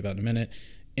 which I'll tell you about in a minute,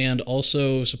 and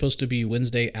also supposed to be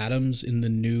Wednesday Addams in the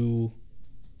new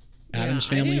Addams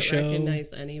Family show. I didn't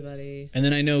recognize anybody. And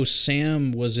then I know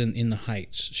Sam was in The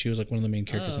Heights. She was like one of the main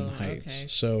characters in The Heights. Okay.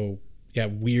 So yeah,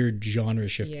 weird genre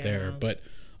shift there. But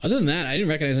other than that, I didn't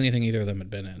recognize anything either of them had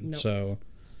been in. Nope. So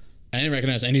I didn't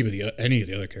recognize any of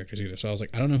the other characters either. So I was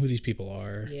like, I don't know who these people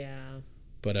are. Yeah.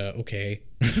 but okay,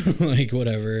 like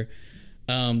whatever.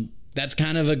 That's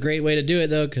kind of a great way to do it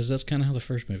though, because that's kind of how the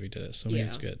first movie did it. So maybe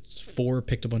it's good. 4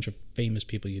 picked a bunch of famous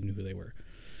people you knew who they were.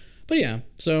 But yeah,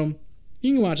 so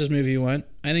you can watch this movie if you want.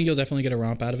 I think you'll definitely get a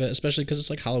romp out of it, especially because it's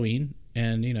like Halloween,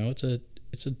 and you know it's a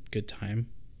good time,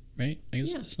 right? I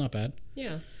guess it's not bad.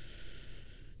 Yeah.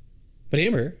 But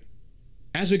Amber,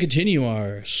 as we continue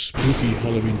our spooky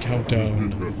Halloween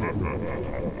countdown,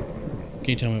 can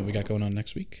you tell me what we got going on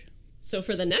next week? So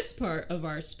for the next part of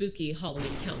our spooky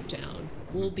Halloween countdown,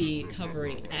 we'll be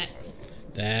covering X.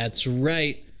 That's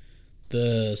right.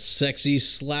 The sexy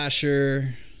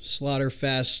slasher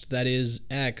slaughterfest that is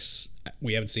X.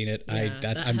 We haven't seen it. Yeah,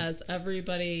 that has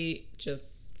everybody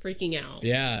just freaking out.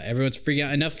 Yeah, everyone's freaking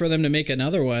out. Enough for them to make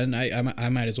another one. I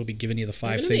might as well be giving you the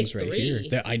 5 things right here.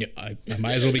 I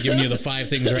might as well be giving you the 5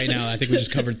 things right now. I think we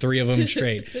just covered 3 of them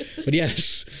straight. But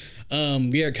yes,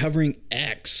 we are covering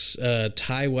X,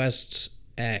 Ty West's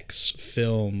X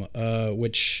film,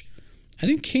 which I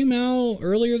think came out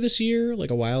earlier this year, like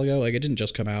a while ago. Like it didn't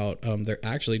just come out. They're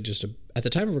actually just at the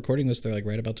time of recording this, they're like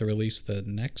right about to release the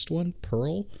next one,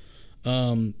 Pearl,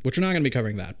 which we're not going to be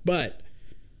covering that, but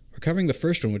we're covering the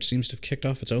first one, which seems to have kicked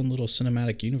off its own little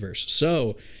cinematic universe.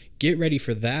 So get ready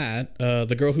for that.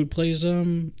 The girl who plays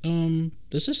the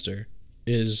sister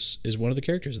is one of the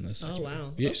characters in this. Actually. Oh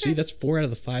wow! Yeah, okay. See, that's 4 out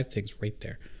of the 5 things right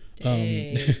there.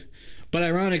 Dang. But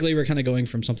ironically, we're kind of going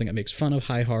from something that makes fun of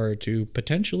high horror to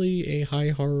potentially a high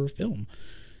horror film.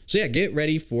 So yeah, get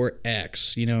ready for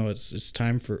X. You know, it's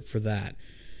time for that.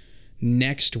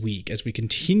 Next week, as we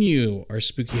continue our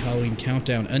spooky Halloween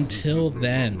countdown. Until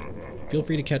then, feel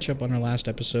free to catch up on our last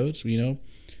episodes. You know,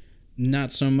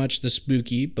 not so much the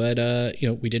spooky, but you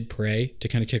know, we did Prey to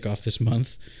kind of kick off this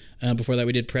month. Before that,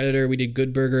 we did Predator, we did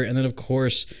Good Burger, and then, of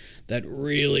course, that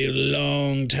really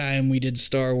long time we did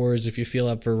Star Wars. If you feel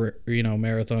up for, you know,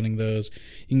 marathoning those,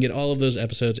 you can get all of those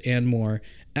episodes and more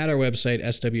at our website,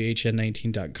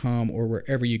 swhn19.com, or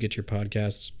wherever you get your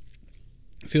podcasts.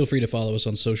 Feel free to follow us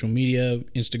on social media,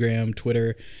 Instagram,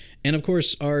 Twitter, and, of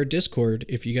course, our Discord.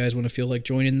 If you guys want to feel like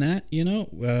joining that, you know,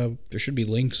 there should be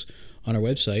links on our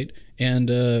website and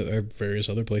various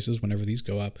other places whenever these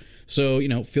go up. So, you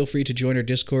know, feel free to join our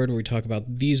Discord where we talk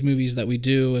about these movies that we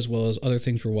do as well as other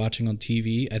things we're watching on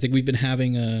TV. I think we've been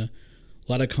having a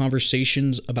lot of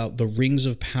conversations about the Rings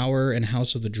of Power and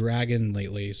House of the Dragon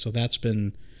lately. So that's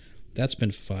been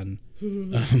fun.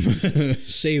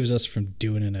 Saves us from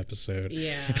doing an episode.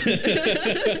 Yeah.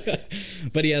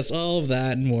 But yes, all of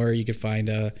that and more you can find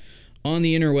on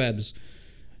the interwebs.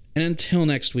 And until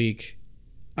next week,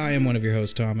 I am one of your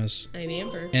hosts, Thomas. I'm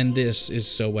Amber. And this is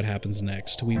So What Happens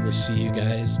Next. We will see you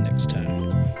guys next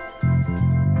time.